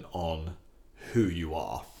dependent on who you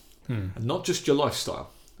are. And not just your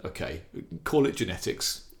lifestyle. Okay, call it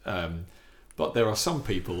genetics. But there are some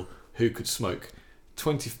people who could smoke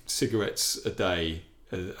 20 cigarettes a day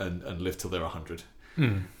and live till they're 100.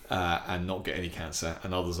 And not get any cancer,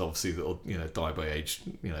 and others obviously that will die by age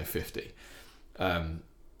 50.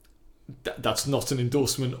 That's not an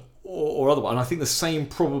endorsement or otherwise. And I think the same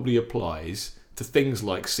probably applies to things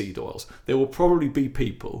like seed oils. There will probably be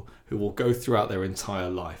people who will go throughout their entire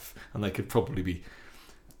life, and they could probably be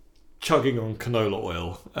chugging on canola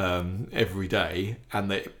oil every day,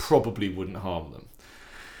 and it probably wouldn't harm them.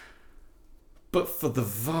 But for the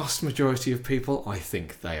vast majority of people, I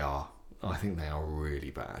think they are really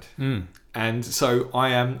bad. And so I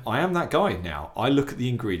am that guy now. I look at the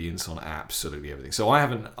ingredients on absolutely everything. So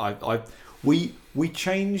we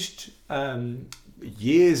changed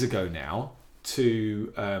years ago now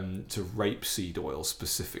to rapeseed oil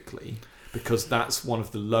specifically, because that's one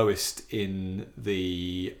of the lowest in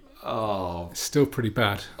the Still pretty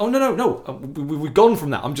bad. Oh no. We've gone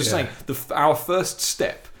from that. I'm just saying our first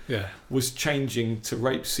step was changing to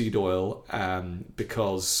rapeseed oil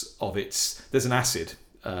because of there's an acid.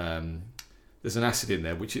 There's an acid in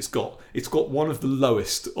there which it's got one of the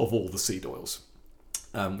lowest of all the seed oils,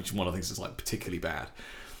 which is one of the things that's like particularly bad.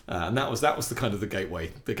 And that was the kind of the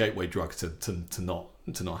gateway drug to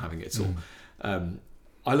not having it at all.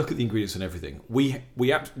 I look at the ingredients and everything. We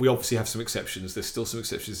obviously have some exceptions. There's still some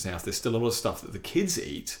exceptions in the house. There's still a lot of stuff that the kids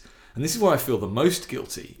eat. And this is where I feel the most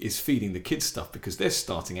guilty, is feeding the kids stuff, because they're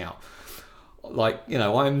starting out. Like,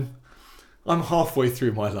 I'm halfway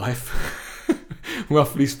through my life,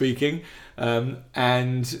 roughly speaking.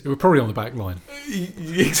 And We're probably on the back line.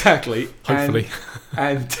 Exactly. Hopefully.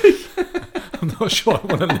 And I'm not sure I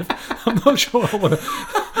want to live. I'm not sure I want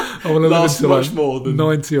to live last until much more than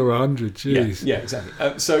 90 or 100. Jeez. Yeah, exactly.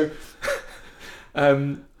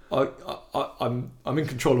 I'm in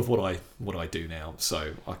control of what I do now,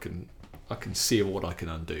 so I can see what I can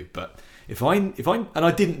undo. But if I and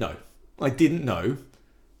I didn't know,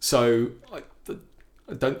 so I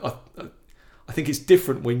think it's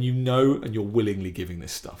different when you know and you're willingly giving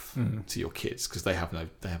this stuff to your kids, because they have no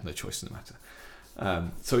choice in the matter.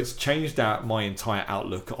 So it's changed out my entire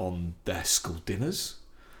outlook on their school dinners,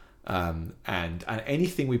 and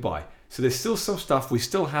anything we buy. So there's still some stuff we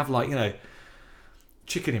still have, like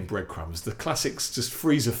chicken in breadcrumbs, the classics, just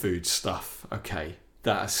freezer food stuff. Okay,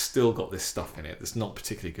 that has still got this stuff in it that's not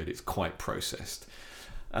particularly good. It's quite processed.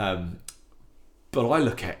 But I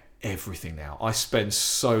look at everything now. I spend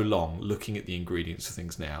so long looking at the ingredients of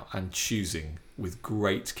things now and choosing with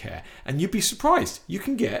great care. And you'd be surprised. You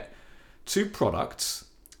can get 2 products.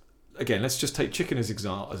 Again, let's just take chicken as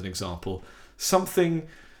an example.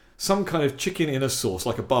 Some kind of chicken in a sauce,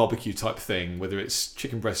 like a barbecue type thing, whether it's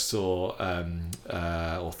chicken breasts or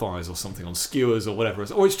thighs or something on skewers or whatever,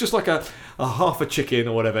 or it's just like a half a chicken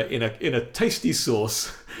or whatever in a tasty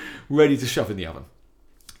sauce, ready to shove in the oven.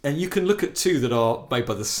 And you can look at 2 that are made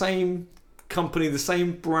by the same company, the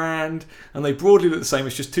same brand, and they broadly look the same.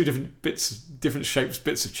 It's just 2 different shapes,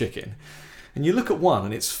 bits of chicken. And you look at one,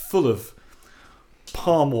 and it's full of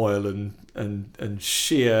palm oil and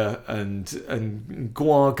shea and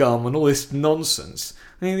guar gum and all this nonsense.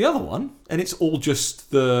 And the other one, and it's all just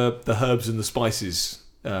the herbs and the spices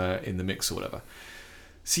in the mix or whatever.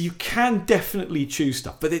 So you can definitely choose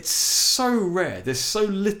stuff, but it's so rare. There's so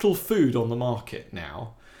little food on the market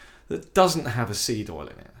now that doesn't have a seed oil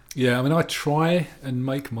in it. Yeah, I mean, I try and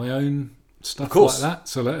make my own stuff like that.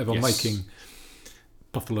 So that if I'm Yes. making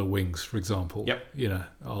buffalo wings, for example, Yep.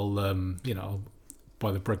 I'll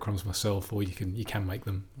buy the breadcrumbs myself, or you can make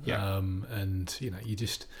them. Yeah. And you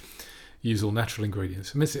just use all natural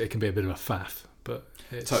ingredients. I mean, it can be a bit of a faff, but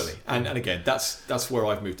it's, Totally. And again, that's where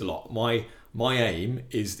I've moved a lot. My aim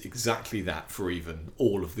is exactly that for even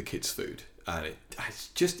all of the kids' food. And it's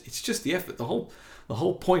just the effort. The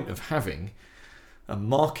whole point of having a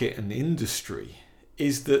market and industry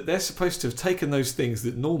is that they're supposed to have taken those things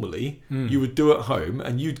that normally you would do at home,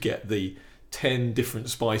 and you'd get the 10 different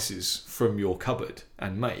spices from your cupboard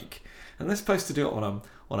and make, and they're supposed to do it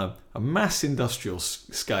on a mass industrial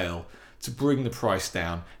scale to bring the price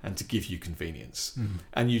down and to give you convenience.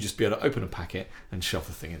 And you just be able to open a packet and shove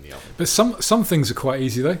the thing in the oven. But some things are quite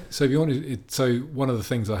easy though. So if you want so one of the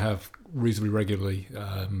things I have reasonably regularly,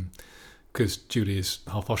 because Julie is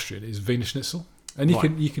half Austrian, is Wiener Schnitzel, and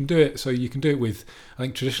you can do it. So you can do it with, I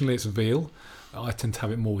think traditionally it's veal. I tend to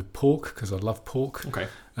have it more with pork because I love pork. Okay.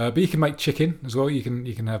 But you can make chicken as well. You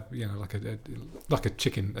can have like a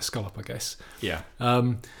chicken escalope, I guess. Yeah.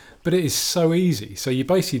 But it is so easy. So you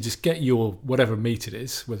basically just get your whatever meat it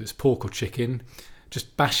is, whether it's pork or chicken,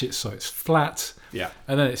 just bash it so it's flat. Yeah.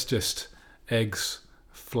 And then it's just eggs,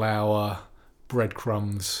 flour,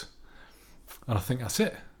 breadcrumbs, and I think that's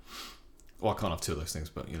it. Well, I can't have two of those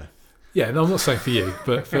things, but Yeah, no, I'm not saying for you,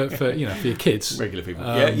 but for for your kids, regular people.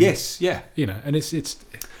 Yeah. And it's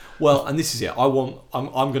Well, and this is it.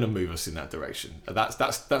 I'm going to move us in that direction.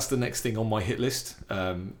 That's the next thing on my hit list.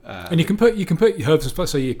 And you can put your herbs and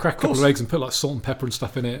spices. So you crack a couple of eggs and put like salt and pepper and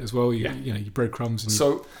stuff in it as well. Your breadcrumbs. And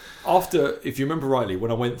so after, if you remember rightly,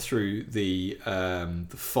 when I went through the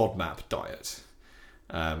FODMAP diet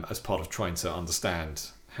as part of trying to understand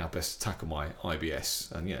how best to tackle my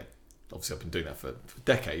IBS, and obviously I've been doing that for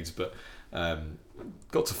decades, but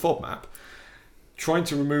got to FODMAP, trying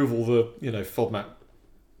to remove all the FODMAP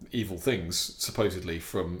evil things supposedly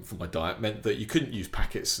from my diet meant that you couldn't use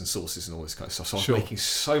packets and sauces and all this kind of stuff. So I was making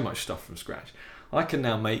so much stuff from scratch. I can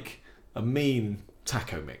now make a mean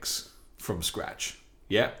taco mix from scratch.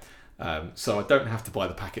 Yeah. So I don't have to buy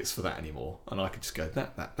the packets for that anymore, and I could just go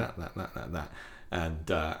that, and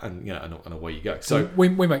away you go. So we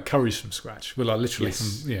make curries from scratch. We're like literally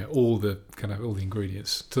from all the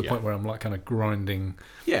ingredients to the point where I'm like kind of grinding.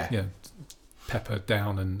 Yeah. Pepper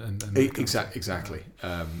down and exactly.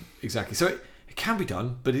 So it can be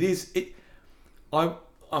done, but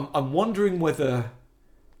I'm wondering whether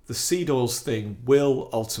the seed oils thing will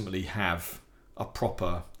ultimately have a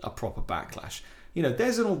proper backlash.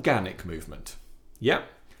 There's an organic movement,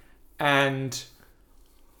 and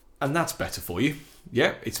that's better for you.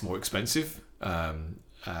 Yeah, it's more expensive,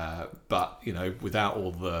 but without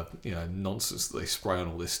all the nonsense that they spray on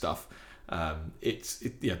all this stuff.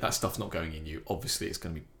 That stuff's not going in you. Obviously, it's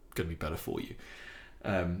going to be better for you.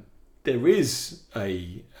 There is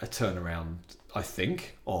a turnaround, I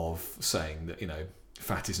think, of saying that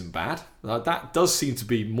fat isn't bad. That does seem to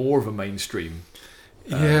be more of a mainstream.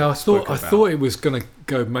 I thought it was going to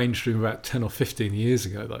go mainstream about 10 or 15 years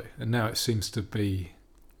ago though, and now it seems to be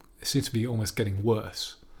almost getting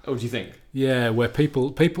worse. Oh, do you think? Yeah, where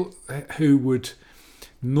people who you would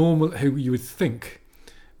think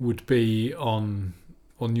would be on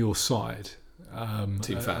your side,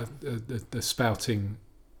 Team fat, the spouting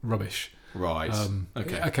rubbish. Right.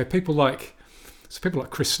 Okay. People like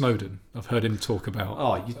Chris Snowden. I've heard him talk about.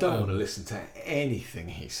 Oh, you don't want to listen to anything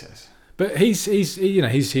he says. But he's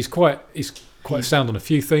quite sound on a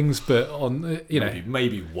few things, but on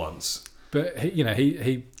maybe once. But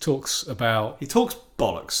he talks about. He talks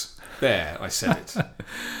bollocks. There, I said it.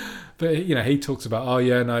 But he talks about,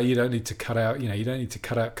 you don't need to cut out, you don't need to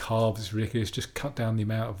cut out carbs. It's ridiculous. Just cut down the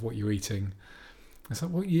amount of what you're eating. It's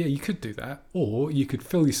like, well, yeah, you could do that, or you could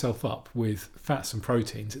fill yourself up with fats and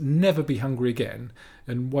proteins, never be hungry again,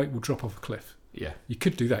 and weight will drop off a cliff. Yeah, you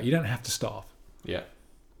could do that. You don't have to starve. Yeah,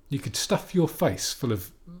 you could stuff your face full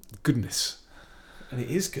of goodness, and it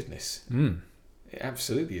is goodness. It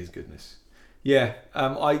absolutely is goodness. Yeah,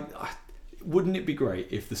 I wouldn't it be great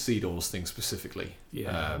if the seed oils thing specifically?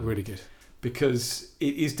 Yeah, really good. Because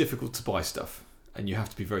it is difficult to buy stuff, and you have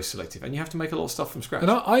to be very selective, and you have to make a lot of stuff from scratch.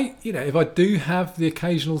 And I if I do have the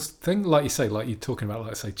occasional thing, like you say, like you're talking about,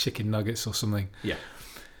 like say chicken nuggets or something. Yeah.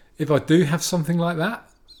 If I do have something like that,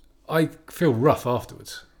 I feel rough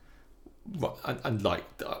afterwards. Well, and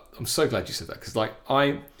I'm so glad you said that, because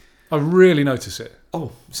I really notice it.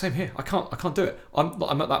 Oh, same here. I can't do it.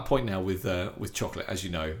 I'm at that point now with chocolate, as you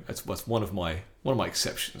know. It's one of my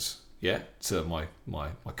exceptions, to my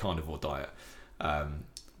carnivore diet.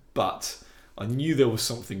 But I knew there was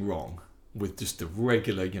something wrong with just the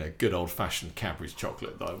regular, good old fashioned Cadbury's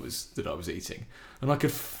chocolate that I was eating, and I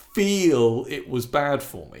could feel it was bad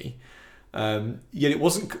for me. Yet it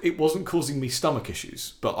wasn't causing me stomach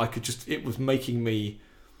issues, but it was making me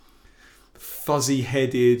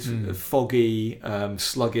fuzzy-headed, foggy,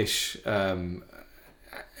 sluggish,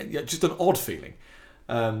 just an odd feeling.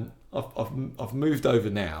 I've moved over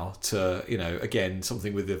now to again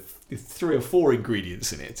something with the 3 or 4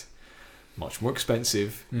 ingredients in it, much more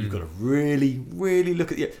expensive. You've got to really, really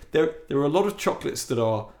look at there are a lot of chocolates that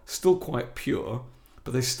are still quite pure,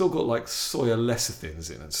 but they've still got like soya lecithins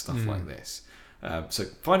in and stuff like this. So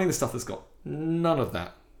finding the stuff that's got none of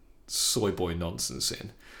that soy boy nonsense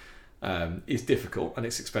in is difficult, and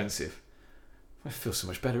it's expensive. I feel so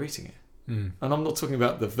much better eating it. Mm. And I'm not talking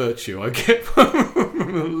about the virtue I get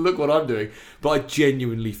from look what I'm doing, but I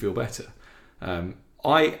genuinely feel better.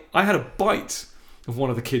 I had a bite of one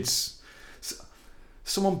of the kids.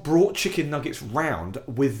 Someone brought chicken nuggets round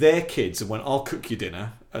with their kids and went, "I'll cook your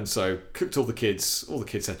dinner." And so cooked all the kids. All the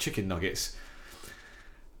kids had chicken nuggets.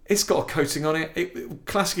 It's got a coating on it.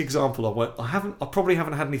 Classic example. I probably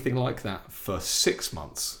haven't had anything like that for 6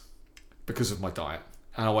 months because of my diet.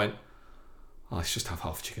 And I went, "Oh, let's just have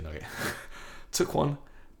half a chicken nugget." Took one,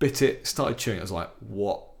 bit it, started chewing it. I was like,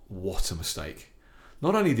 what a mistake.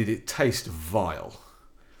 Not only did it taste vile,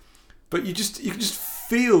 but you can just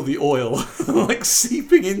feel the oil like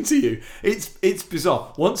seeping into you. It's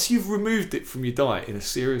bizarre. Once you've removed it from your diet in a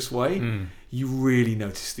serious way, you really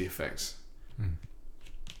notice the effects. Mm.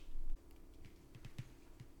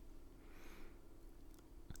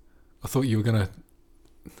 I thought you were going to...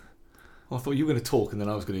 I thought you were going to talk and then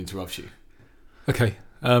I was going to interrupt you. Okay.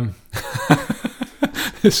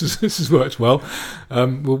 This has worked well.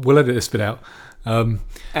 We'll edit this bit out.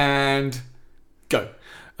 And go.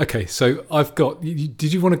 Okay, so I've got...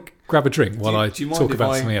 Did you want to grab a drink while I talk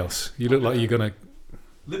about something else? You look like you're going to...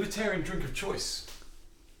 Libertarian drink of choice.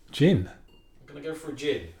 Gin? I'm going to go for a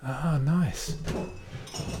gin. Ah, nice.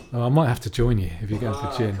 Oh, I might have to join you if you're going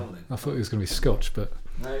for gin. I thought it was going to be scotch, but...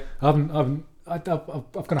 No. I've gone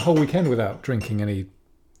a whole weekend without drinking any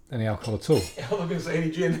alcohol at all. I'm not going to say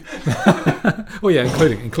any gin. Oh yeah,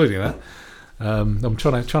 including that. I'm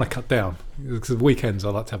trying to cut down because weekends I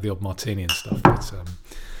like to have the odd martini and stuff. But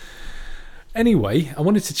anyway, I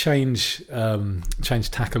wanted to change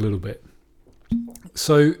tack a little bit.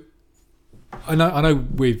 So I know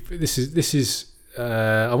this is.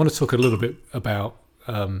 I want to talk a little bit about.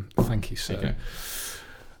 Thank you, sir.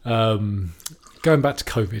 Okay. Going back to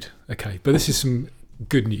COVID, okay, but this is some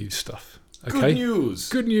good news stuff. Okay?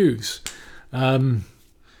 Good news. Do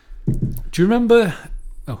you remember?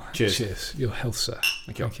 Oh, cheers. Your health, sir.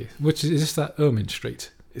 Thank you. Which is this? That Ermine Street.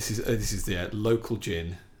 This is the local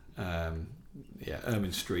gin.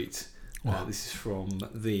 Ermine Street. Wow. This is from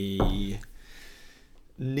the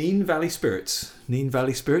Nene Valley Spirits.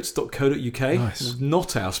 NeneValleySpirits.co.uk. Nice.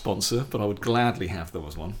 Not our sponsor, but I would gladly have them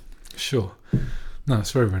as one. Sure. No,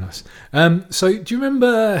 it's very, very nice. So do you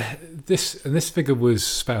remember this? And this figure was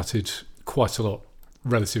spouted quite a lot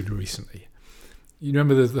relatively recently. You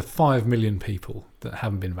remember the 5 million people that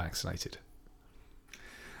haven't been vaccinated?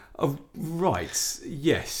 Oh, right.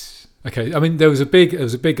 Yes. Okay. I mean, there was a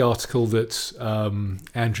big article that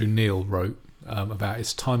Andrew Neil wrote about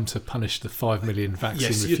it's time to punish the 5 million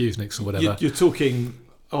vaccine refuseniks or whatever. You're talking.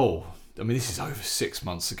 Oh. I mean, this is over 6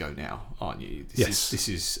 months ago now, aren't you? This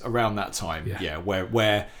is around that time,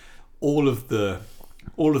 where all of the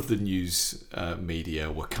news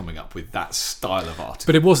media were coming up with that style of article.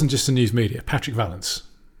 But it wasn't just the news media. Patrick Vallance,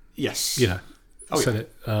 yes, said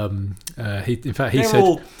it. He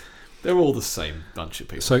said they're all the same bunch of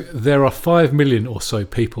people. So there are 5 million or so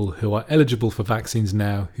people who are eligible for vaccines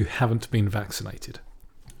now who haven't been vaccinated.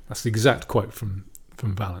 That's the exact quote from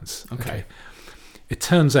Vallance. Okay. It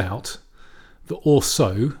turns out that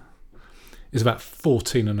also is about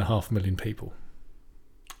 14.5 million people.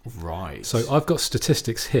 Right. So I've got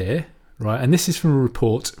statistics here, right, and this is from a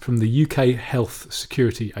report from the UK Health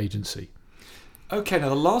Security Agency. Okay, now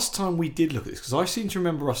the last time we did look at this, because I seem to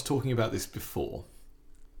remember us talking about this before,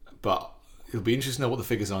 but it'll be interesting to know what the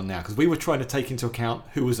figures are now, because we were trying to take into account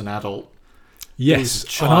who was an adult. Yes,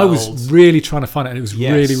 and I was really trying to find it, and it was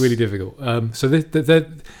really, really difficult. So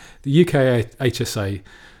the UK HSA,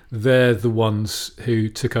 they're the ones who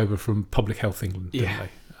took over from Public Health England, didn't they?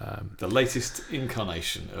 The latest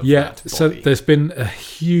incarnation of that body. So there's been a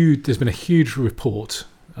huge report,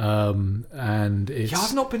 and it's... Yeah,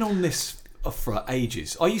 I've not been on this for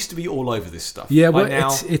ages. I used to be all over this stuff. Yeah, well,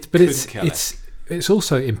 it's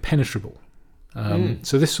also impenetrable.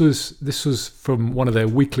 So this was from one of their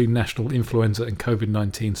weekly national influenza and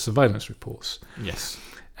COVID-19 surveillance reports. Yes.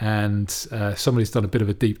 And somebody's done a bit of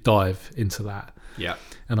a deep dive into that. Yeah.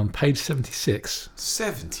 And on page 76...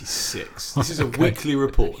 76? This is a weekly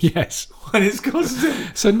report? Yes. And it's got...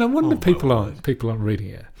 So no wonder people aren't reading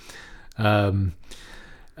it.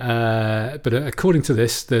 But according to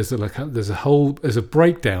this, there's a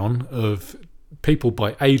breakdown of people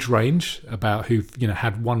by age range about who've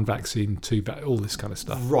had one vaccine, two, all this kind of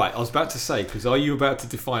stuff. Right, I was about to say, because are you about to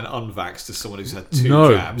define unvaxxed as someone who's had two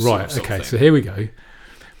jabs? Right. Okay. So here we go.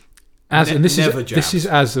 This is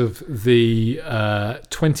as of the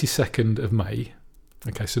 22nd of May.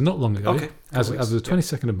 Okay, so not long ago. Okay. As of the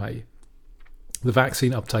 22nd of May, the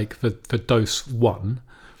vaccine uptake for dose 1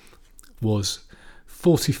 was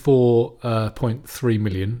 44.3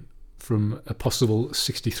 million from a possible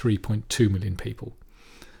 63.2 million people.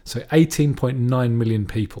 So 18.9 million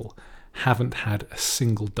people haven't had a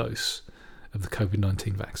single dose of the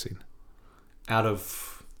COVID-19 vaccine. Out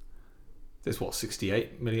of, there's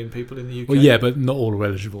 68 million people in the UK? Well, yeah, but not all are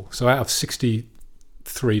eligible. So out of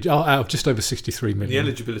 63, out of just over 63 million. The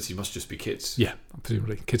eligibility must just be kids. Yeah,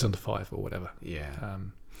 presumably kids under 5 or whatever. Yeah.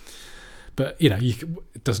 But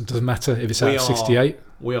it doesn't matter if it's out of 68.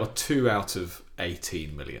 We are 2 out of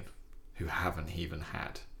 18 million who haven't even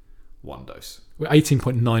had one dose. We're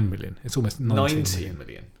 18.9 million. It's almost 19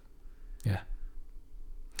 million. Yeah.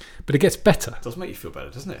 But it gets better. It does make you feel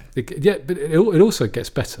better, doesn't it? But it also gets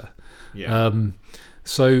better. Yeah.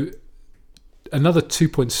 So another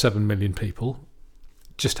 2.7 million people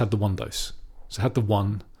just had the one dose. So had the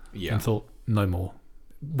one and thought no more.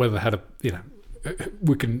 Whether they had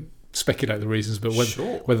we can speculate the reasons, but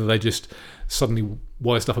whether they just suddenly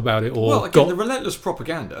wised up about it or got the relentless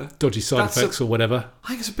propaganda, dodgy side effects or whatever. I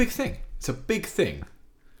think it's a big thing. It's a big thing.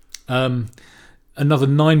 Another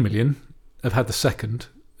 9 million have had the second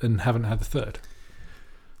and haven't had the third.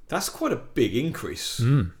 That's quite a big increase,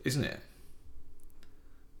 isn't it?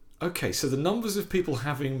 Okay, so the numbers of people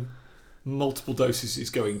having multiple doses is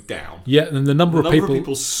going down. Yeah, and the number of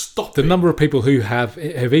people stopping. The number of people who have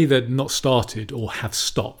either not started or have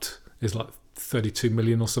stopped is like 32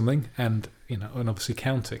 million or something, and and obviously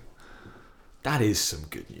counting. That is some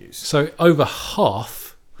good news. So over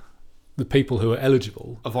half the people who are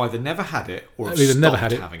eligible have either never had it or have either stopped never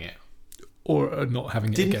had it, having it, or are not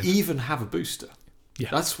having it didn't again. even have a booster. Yeah,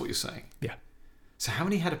 that's what you're saying. Yeah. So how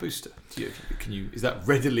many had a booster? Is that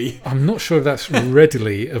readily? I'm not sure if that's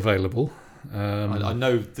readily available. I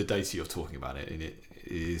know the data you're talking about, and it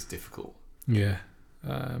is difficult. Yeah.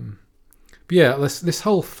 But yeah, this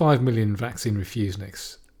whole 5 million vaccine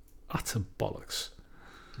refuseniks, utter bollocks.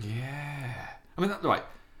 Yeah. I mean,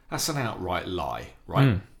 that's an outright lie,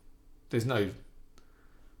 right? There's no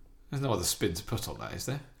other spin to put on that, is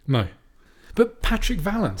there? No. But Patrick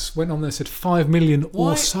Vallance went on there and said 5 million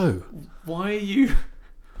or so. Why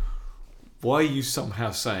are you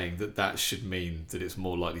somehow saying that should mean that it's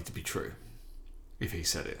more likely to be true if he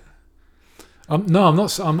said it? No, I'm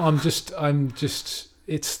not. I'm just.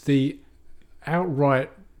 It's the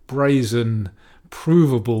outright brazen,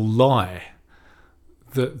 provable lie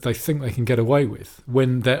that they think they can get away with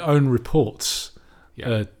when their own reports,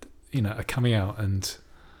 are coming out and.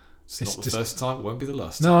 It's not the first time, it won't be the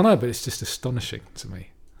last time. No, I know, but it's just astonishing to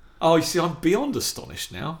me. Oh, you see, I'm beyond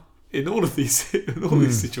astonished now. In all of these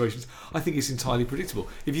situations, I think it's entirely predictable.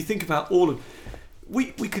 If you think about we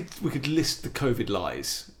could list the COVID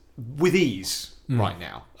lies with ease right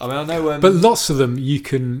now. I mean, I know, but lots of them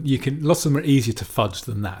lots of them are easier to fudge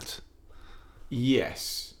than that.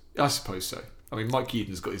 Yes, I suppose so. I mean, Mike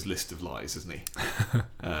Yeadon's got his list of lies, hasn't he?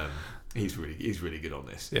 He's really good on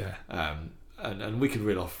this. Yeah. And we could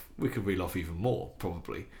reel off even more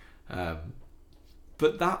probably,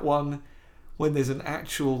 but that one, when there's an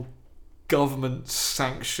actual government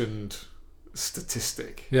sanctioned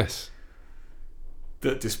statistic, yes,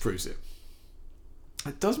 that disproves it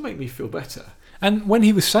does make me feel better. And when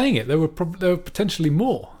he was saying it, there were potentially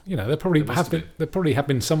more. There probably have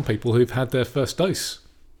been some people who've had their first dose.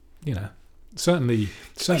 Certainly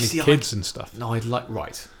kids and stuff. No,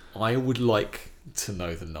 I would like to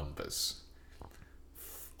know the numbers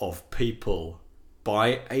of people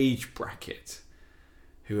by age bracket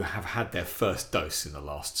who have had their first dose in the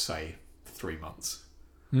last, say, 3 months.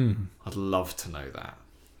 I'd love to know that.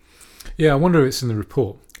 Yeah, I wonder if it's in the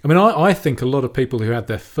report. I mean, I think a lot of people who had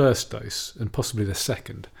their first dose and possibly their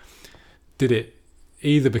second did it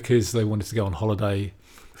either because they wanted to go on holiday,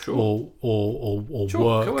 or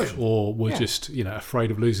work, coercion, or were just afraid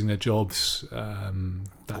of losing their jobs. Or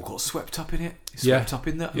got swept up in it. Swept up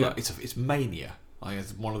in that. Yeah. It's mania.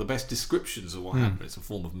 It's one of the best descriptions of what happened. It's a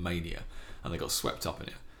form of mania, and they got swept up in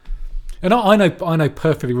it. And I know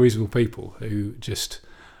perfectly reasonable people who just,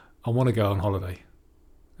 I want to go on holiday,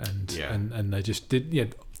 and they just did. Yeah,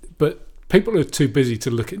 but people are too busy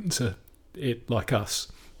to look into it like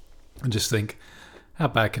us, and just think, how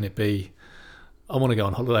bad can it be? I want to go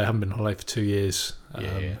on holiday. I haven't been on holiday for 2 years,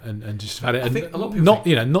 and just had it. I think a lot of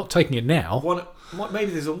people not taking it now.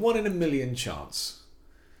 Maybe there's a 1 in a million chance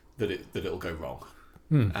that it'll go wrong,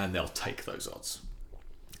 and they'll take those odds.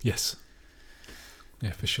 Yes,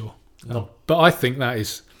 yeah, for sure. But I think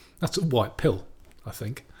that's a white pill. I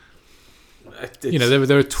think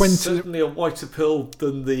there are 20. Certainly a whiter pill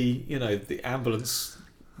than the ambulance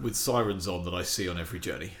with sirens on that I see on every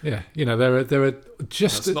journey. Yeah, there are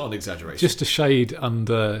just that's not an exaggeration. Just a shade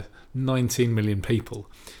under 19 million people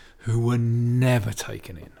who were never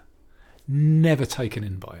taken in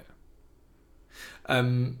by it.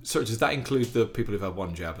 So does that include the people who've had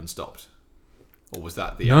one jab and stopped, or was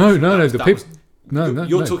that the No.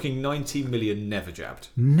 You're talking 19 million never jabbed.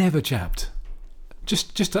 Never jabbed.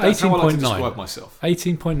 Just to That's 18.9. how I like to describe myself.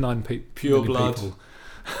 18.9 Pure million blood. people.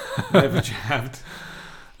 Never jabbed.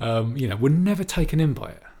 Were never taken in by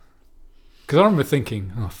it. Because I remember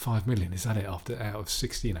thinking, 5 million, is that it out of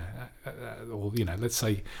 60, or, let's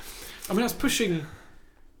say... I mean, that's pushing...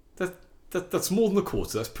 That's more than a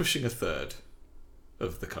quarter. That's pushing a third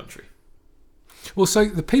of the country. Well, so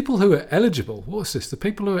the people who are eligible, what's this? The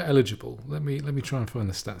people who are eligible, let me try and find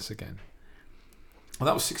the stats again. Well,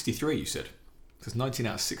 that was 63, you said. There's 19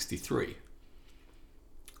 out of 63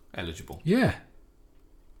 eligible. Yeah.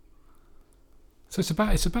 So it's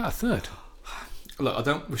about a third. Look, I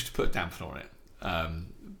don't wish to put a damper on it,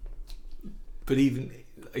 but even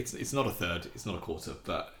it's not a third, it's not a quarter,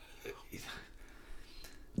 but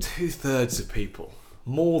 2/3 of people,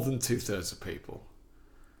 more than 2/3 of people,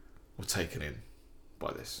 were taken in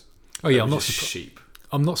by this. Oh yeah, sheep.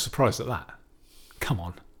 I'm not surprised at that. Come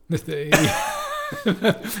on, this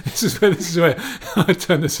is where I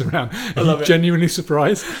turn this around. I love it. Genuinely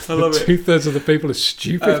surprised. I love it. 2/3 of the people are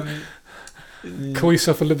stupid. Call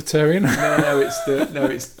yourself a libertarian? It's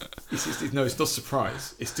not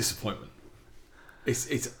surprise. It's disappointment.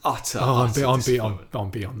 It's utter. I'm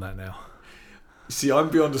disappointment. beyond that now. See, I'm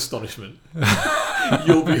beyond astonishment.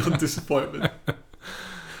 You're beyond disappointment.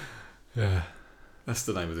 Yeah, that's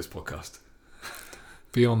the name of this podcast.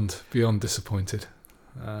 Beyond disappointed.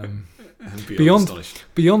 And beyond astonished.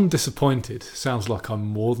 Beyond disappointed sounds like I'm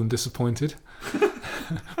more than disappointed.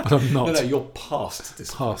 But I'm not. No, you're past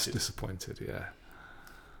disappointed. Past disappointed, yeah.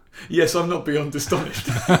 Yes, I'm not beyond astonished.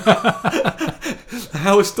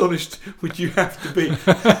 How astonished would you have to be?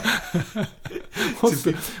 What's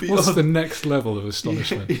the next level of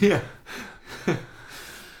astonishment? Yeah.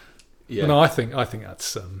 Yeah. No, I think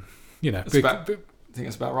that's I think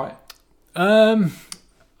that's about right.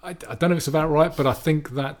 I don't know if it's about right, but I think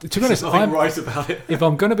that, to be honest, I'm right about it. If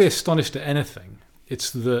I'm going to be astonished at anything,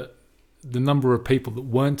 it's the number of people that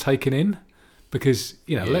weren't taken in, because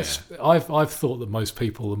I've thought that most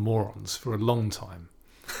people are morons for a long time,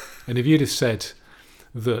 and if you'd have said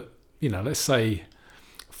that, let's say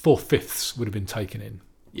 4/5 would have been taken in,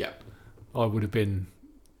 yeah, I would have been,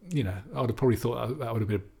 I would have probably thought that would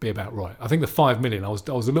have be about right. I think the 5 million, I was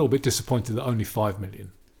a little bit disappointed that only 5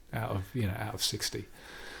 million out of 60.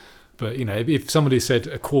 But if somebody said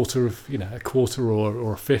a quarter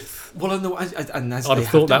or a fifth, well, and as I'd have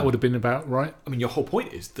thought that would have been about right. I mean, your whole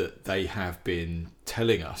point is that they have been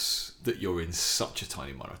telling us that you're in such a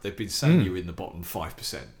tiny minority. They've been saying you're in the bottom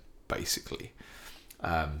 5%, basically,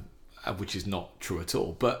 which is not true at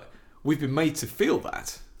all. But we've been made to feel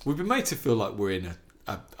that. We've been made to feel like we're in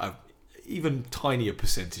a even tinier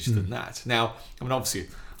percentage than that. Now, I mean, obviously,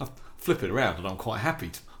 I flip it around, and I'm quite happy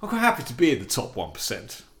to be in the top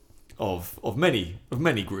 1%. Of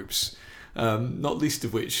many groups, not least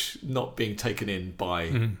of which not being taken in by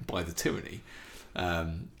the tyranny,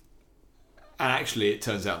 and actually it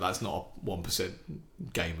turns out that's not a 1%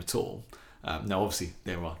 game at all. Now, obviously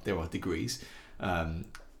there are degrees,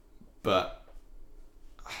 but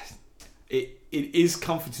it is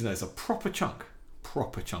comforting to know there's a proper chunk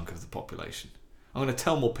of the population. I'm going to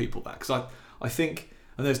tell more people that, because I think,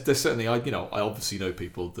 and there's certainly I obviously know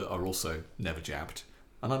people that are also never jabbed.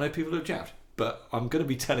 And I know people who are jabbed, but I'm going to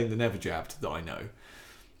be telling the never jabbed that I know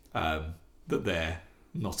that they're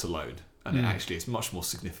not alone. And it actually is much more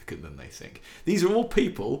significant than they think. These are all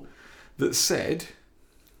people that said,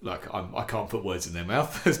 like, I can't put words in their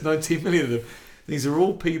mouth, there's 19 million of them. These are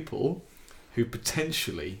all people who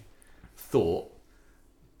potentially thought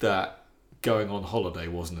that going on holiday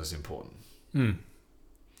wasn't as important. And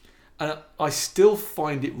I still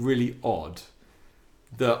find it really odd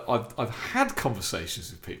that I've had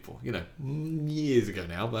conversations with people, years ago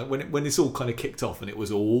now, like when this all kind of kicked off and it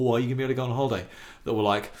was, are you going to be able to go on holiday? That were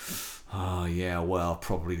like, oh yeah, well,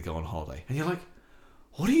 probably to go on holiday. And you're like,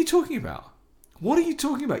 what are you talking about? What are you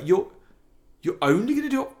talking about? You're only going to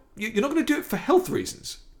do it, you're not going to do it for health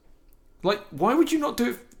reasons. Like, why would you not do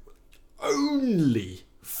it only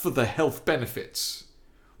for the health benefits?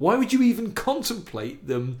 Why would you even contemplate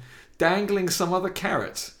them dangling some other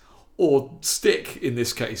carrot or stick, in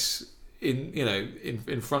this case,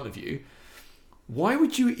 in front of you? Why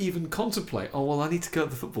would you even contemplate, oh, well, I need to go to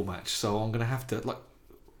the football match, so I'm going to have to,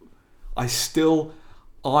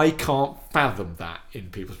 I can't fathom that in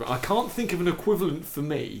people's brain. I can't think of an equivalent for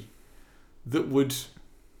me that would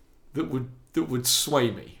sway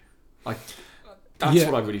me. That's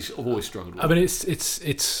what I've always struggled with. I mean,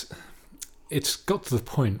 it's got to the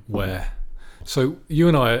point where So you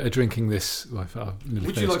and I are drinking this. Well, I've nearly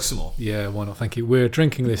Would you finished. like some more? Yeah, why not? Thank you. We're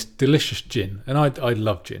drinking this delicious gin, and I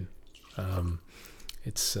love gin.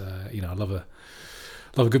 It's I love a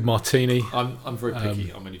good martini. I'm very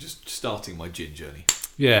picky. I'm only just starting my gin journey.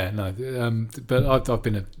 Yeah, no, but I've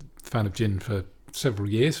been a fan of gin for several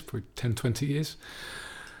years, probably 10, 20 years.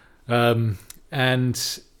 And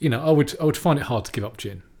I would find it hard to give up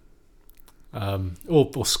gin.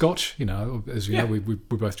 Or Scotch, as you know, we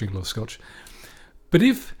both drink a lot of Scotch. But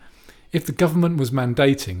if the government was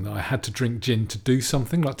mandating that I had to drink gin to do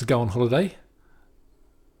something, like to go on holiday,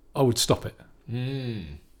 I would stop it.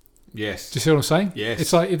 Yes. Do you see what I'm saying? Yes.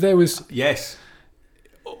 It's like if there was Yes.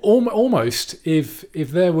 almost if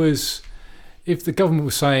the government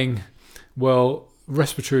was saying, well,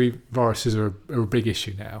 respiratory viruses are a big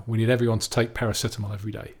issue now. We need everyone to take paracetamol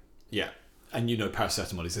every day. Yeah. And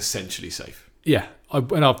paracetamol is essentially safe. Yeah,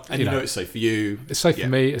 it's safe for you. It's safe for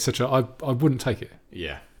me, etc. I wouldn't take it.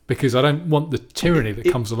 Yeah. Because I don't want the tyranny that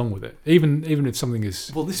comes along with it. Even if something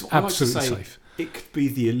is absolutely safe. It could be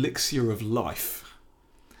the elixir of life,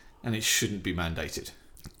 and it shouldn't be mandated.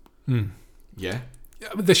 Yeah.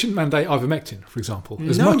 They shouldn't mandate ivermectin, for example.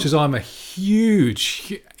 As much as I'm a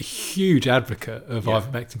huge advocate of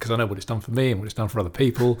ivermectin, because I know what it's done for me and what it's done for other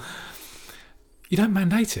people, you don't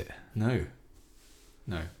mandate it. No.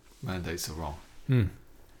 Mandates are wrong.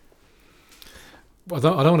 I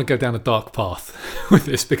don't want to go down a dark path with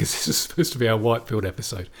this, because this is supposed to be our white-pilled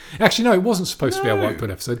episode. Actually, no, it wasn't supposed to be our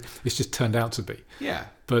white-pilled episode. It's just turned out to be. Yeah.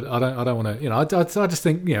 But I don't want to. I just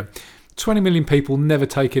think 20 million people never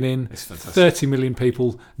taken in. It's fantastic. 30 million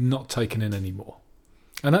people not taken in anymore.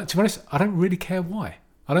 And to be honest, I don't really care why.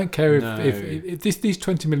 I don't care if these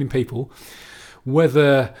 20 million people,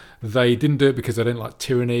 whether they didn't do it because they didn't like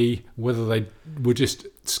tyranny, whether they were just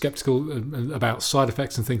sceptical about side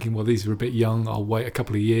effects and thinking, well, these are a bit young, I'll wait a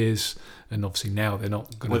couple of years, and obviously now they're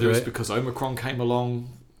not going to do it. Whether it's because Omicron came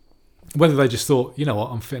along. Whether they just thought, you know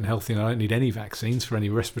what, I'm fit and healthy and I don't need any vaccines for any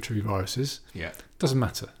respiratory viruses. Yeah. Doesn't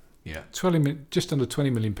matter. Yeah. Just under 20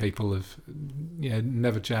 million people have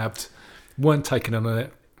never jabbed, weren't taken on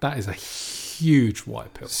it. That is a huge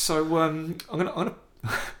white pill. So I'm gonna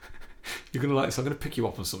you're gonna like this. I'm gonna pick you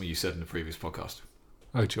up on something you said in the previous podcast.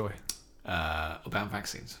 Oh joy. About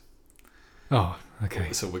vaccines. Oh,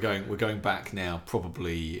 okay. So we're going back now,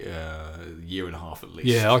 probably a year and a half at least.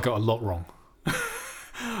 Yeah, I got a lot wrong.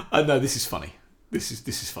 No, this is funny. This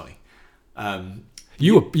is funny.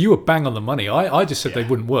 You were bang on the money. I just said they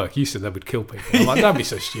wouldn't work. You said they would kill people. I'm like, don't be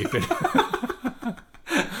so stupid.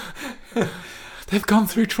 They've gone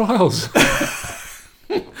through trials.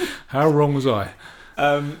 How wrong was I?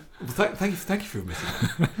 Well, thank you for admitting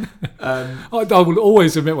that. I will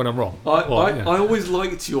always admit when I'm wrong. I always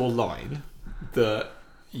liked your line that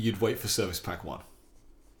you'd wait for Service Pack 1.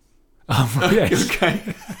 Yes.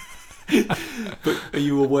 Okay. But are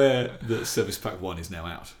you aware that Service Pack 1 is now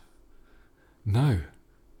out? No.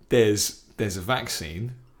 There's a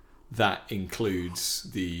vaccine that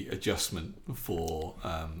includes the adjustment for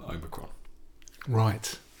Omicron.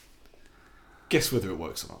 Right. Guess whether it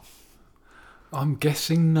works or not. I'm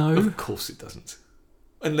guessing no. Of course it doesn't.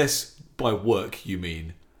 Unless by work you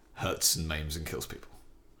mean hurts and maims and kills people.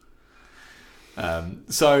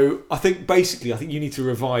 So I think you need to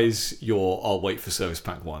revise your "I'll wait for Service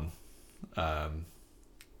Pack 1"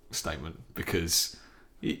 statement, because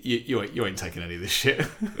you ain't taking any of this shit,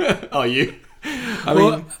 are you?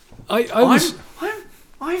 I've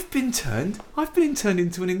been turned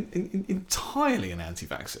into an entirely an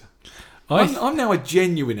anti-vaxxer. I'm now a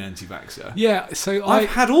genuine anti-vaxxer. Yeah, so I've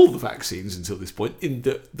had all the vaccines until this point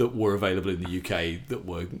that were available in the UK. That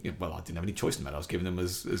were, well, I didn't have any choice in that. I was giving them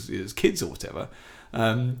as kids or whatever.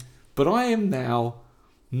 But I am now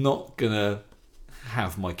not gonna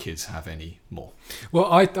have my kids have any more. Well,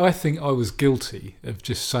 I think I was guilty of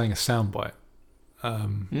just saying a soundbite.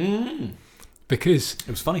 Because it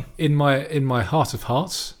was funny. In my heart of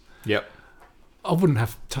hearts, yep, I wouldn't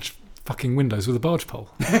have touched fucking Windows with a barge pole.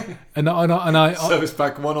 and I Service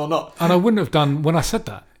Pack 1 or not. And I wouldn't have done when I said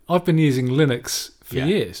that. I've been using Linux for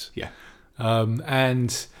years. Yeah.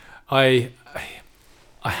 And I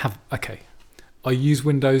have I use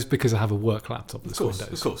Windows because I have a work laptop that's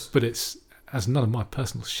Windows. Of course. But it has none of my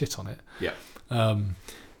personal shit on it. Yeah.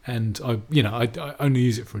 And I only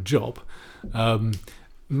use it for a job.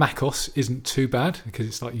 macOS isn't too bad because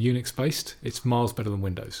it's like Unix based. It's miles better than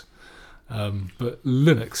Windows. But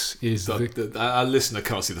Linux is our listener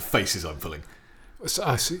can't see the faces I'm pulling.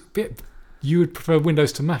 So, you would prefer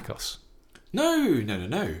Windows to macOS? No.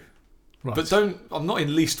 Right. But I'm not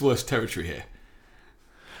in least worst territory here.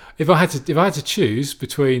 if I had to choose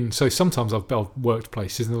between, so sometimes I've worked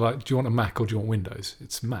places and they're like, do you want a Mac or do you want Windows?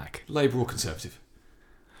 It's Mac. Labour or Conservative?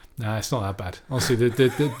 Nah, it's not that bad. Honestly, the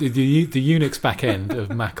Unix back end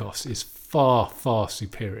of macOS is far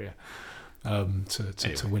superior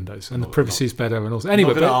to Windows, and the privacy is better. And also,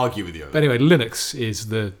 anyway, I'm not going to argue with you. But anyway, Linux is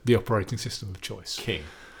the operating system of choice. King.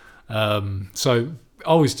 So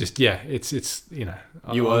I was just it's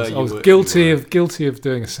I was guilty of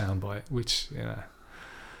doing a soundbite, which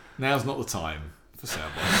Now's not the time for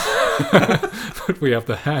soundbites. but we have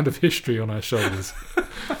the hand of history on our shoulders.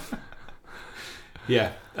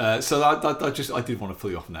 Yeah. So I did want to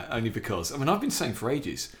pull you off on that, only because I've been saying for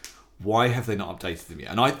ages, why have they not updated them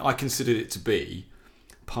yet? And I considered it to be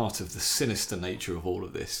part of the sinister nature of all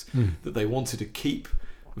of this, that they wanted to keep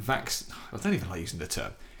I don't even like using the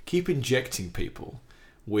term. Keep injecting people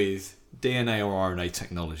with DNA or RNA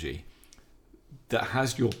technology that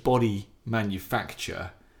has your body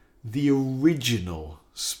manufacture the original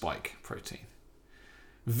spike protein,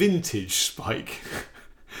 vintage spike,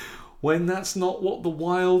 when that's not what the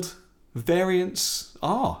wild variants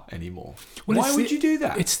are anymore. Why would you do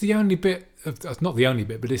that? It's the only bit not the only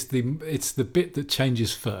bit, but it's the bit that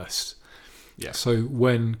changes first. Yeah. So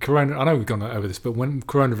when I know we've gone over this, but when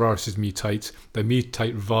coronaviruses mutate, they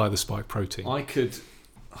mutate via the spike protein.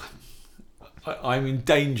 I'm in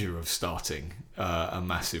danger of starting a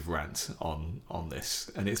massive rant on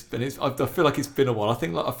this, and I feel like it's been a while. I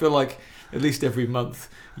feel like at least every month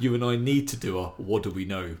you and I need to do a what do we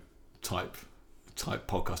know type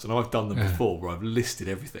podcast, and I've done them before where I've listed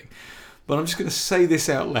everything. But I'm just going to say this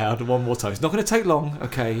out loud one more time. It's not going to take long,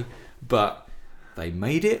 okay? But they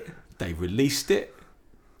made it. They released it.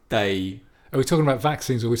 Are we talking about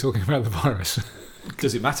vaccines or are we talking about the virus?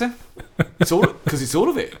 Does it matter? It's all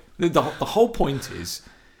of it. The whole point is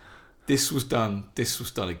this was done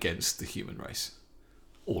against the human race.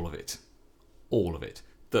 All of it.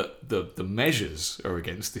 The measures are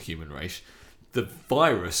against the human race. The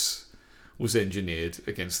virus was engineered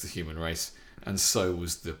against the human race, and so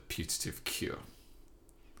was the putative cure.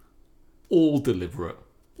 All deliberate,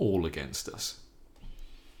 all against us.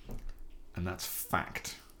 And that's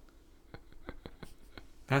fact.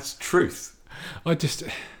 That's truth. I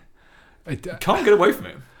can't get away from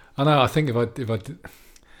it. I know. I think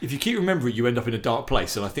if you keep remembering, you end up in a dark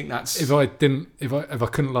place, and I think that's. If I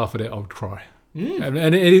couldn't laugh at it, I would cry.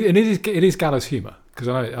 And it is gallows humour, because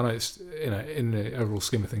I know it's in the overall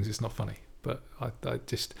scheme of things, it's not funny. But I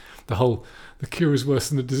just the cure is worse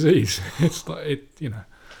than the disease. It's like it.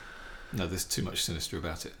 No, there's too much sinister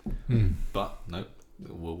about it. But no.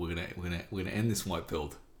 We're gonna end this white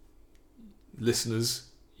build. Listeners,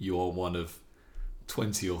 you are one of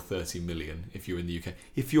 20 or 30 million if you're in the UK.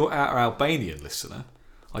 If you're our Albanian listener,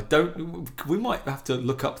 we might have to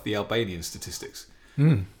look up the Albanian statistics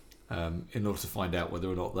in order to find out whether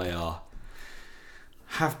or not they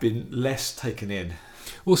have been less taken in.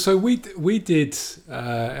 Well, so we did.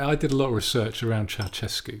 I did a lot of research around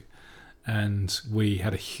Ceausescu, and we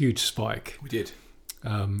had a huge spike. We did.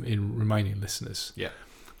 In Romanian listeners. Yeah.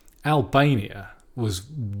 Albania was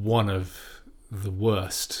one of the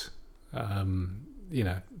worst,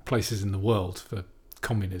 places in the world for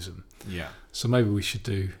communism. Yeah. So maybe we should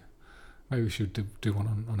do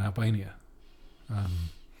one on Albania.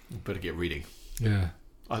 Better get reading. Yeah.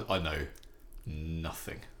 I know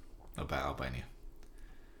nothing about Albania,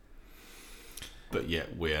 but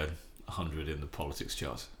yet we're 100 in the politics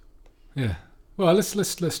chart. Yeah. Well,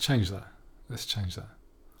 let's change that. Let's change that.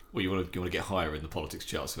 Well, you want to get higher in the politics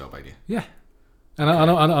charts of Albania? Yeah, and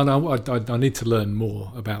I need to learn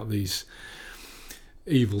more about these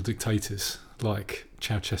evil dictators like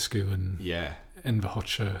Ceausescu and Enver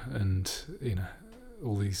Hoxha and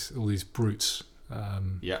all these brutes.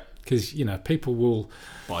 Because people will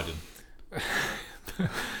Biden.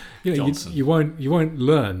 you won't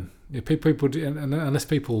learn. People unless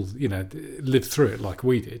people live through it like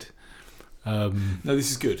we did. No, this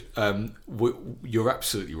is good. You're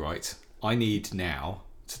absolutely right. I need now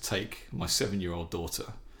to take my 7-year-old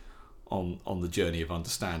daughter on the journey of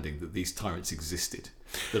understanding that these tyrants existed,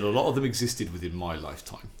 that a lot of them existed within my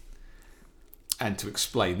lifetime, and to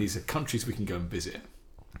explain these are countries we can go and visit.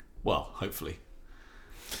 Well, hopefully.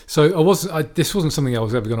 So this wasn't something I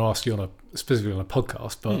was ever going to ask you specifically on a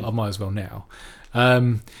podcast, but I might as well now.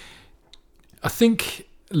 I think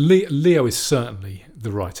Leo is certainly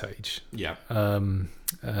the right age. Yeah.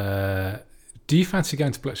 Do you fancy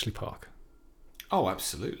going to Bletchley Park? Oh,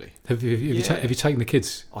 absolutely. Have you taken the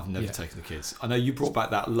kids? I've never taken the kids. I know you brought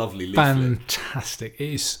back that lovely leaflet. Fantastic!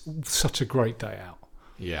 It is such a great day out.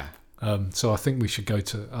 Yeah. So I think we should go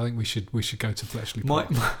to. We should go to Bletchley Park.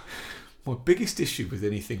 My biggest issue with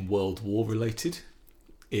anything World War related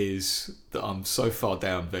is that I'm so far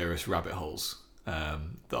down various rabbit holes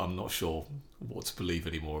that I'm not sure what to believe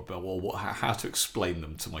anymore about, or how to explain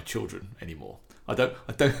them to my children anymore. I don't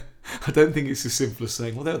think it's as simple as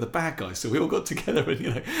saying, well, they were the bad guys, so we all got together,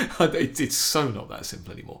 and it's so not that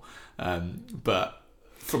simple anymore. But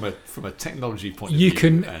from a technology point of view,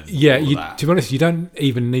 to be honest, you don't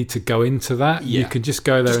even need to go into that. Yeah. You can just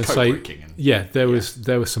go there and say,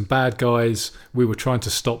 there were some bad guys. We were trying to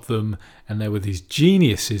stop them, and there were these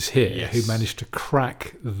geniuses here who managed to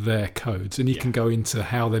crack their codes. And you can go into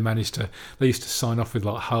how they managed to. They used to sign off with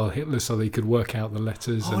like Heil Hitler, so they could work out the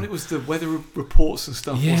letters. And it was the weather reports and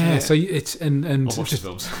stuff. Yeah, wasn't it? so it's and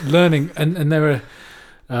just learning, and there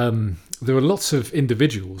are lots of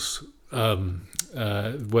individuals.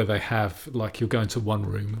 Where they have, like, you'll go into one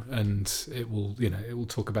room and it will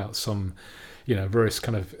talk about some, various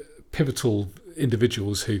kind of pivotal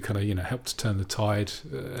individuals who kind of, helped turn the tide,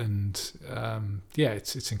 and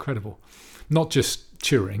it's incredible. Not just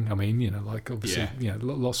Turing, I mean, like obviously,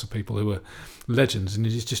 lots of people who are legends, and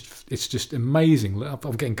it's just amazing.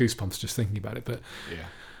 I'm getting goosebumps just thinking about it, but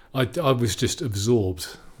I was just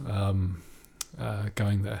absorbed. Going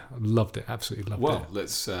there, I loved it, absolutely loved it. Well,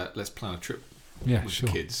 let's plan a trip. Yeah, with sure.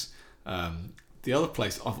 the kids. The other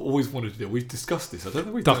place I've always wanted to do, we've discussed this, I don't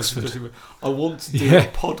know if Duxford. I want to do a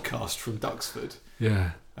podcast from Duxford.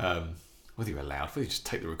 Yeah. Whether you're allowed, whether you just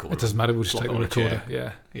take the recorder. It doesn't matter, we'll just take the recorder.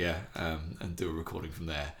 Yeah, and do a recording from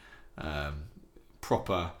there.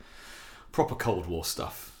 Proper Cold War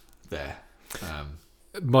stuff there.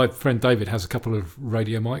 My friend David has a couple of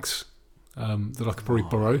radio mics that I could probably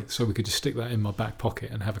borrow, so we could just stick that in my back pocket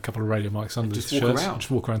and have a couple of radio mics under the shirts and just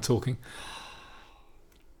walk around talking.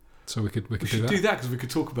 So we could do that because we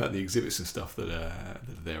could talk about the exhibits and stuff that are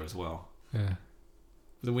there as well. Yeah.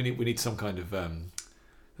 Then we need some kind of there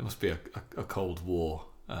must be a Cold War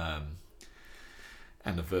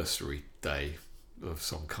anniversary day of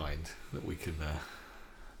some kind that we can.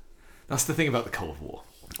 That's the thing about the Cold War.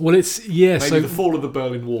 Well, maybe the fall of the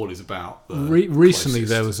Berlin Wall is about the recently. closest.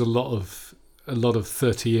 There was a lot of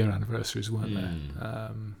 30-year anniversaries, weren't there?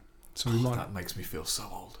 So we might. That makes me feel so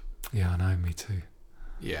old. Yeah, I know. Me too.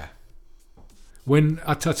 Yeah. When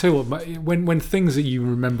I tell you what, when things that you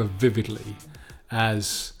remember vividly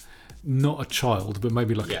as not a child, but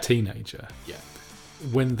maybe like a teenager. Yeah.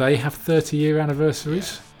 When they have 30-year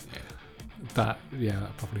anniversaries, that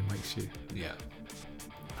probably makes you. Yeah.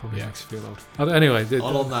 Probably makes you feel old. Anyway,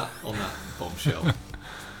 on that bombshell.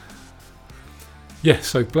 Yeah,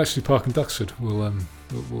 so Bletchley Park and Duxford, we'll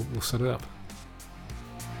set it up.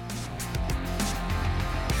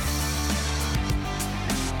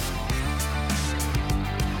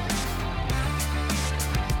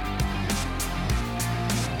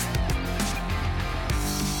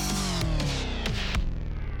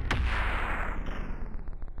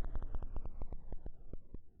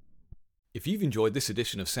 If you've enjoyed this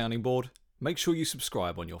edition of Sounding Board, make sure you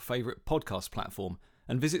subscribe on your favourite podcast platform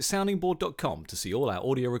and visit soundingboard.com to see all our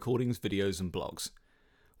audio recordings, videos and blogs.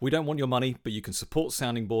 We don't want your money, but you can support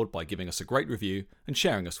Sounding Board by giving us a great review and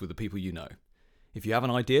sharing us with the people you know. If you have an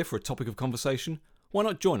idea for a topic of conversation, why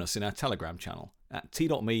not join us in our Telegram channel at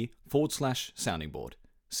t.me/soundingboard.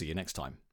 See you next time.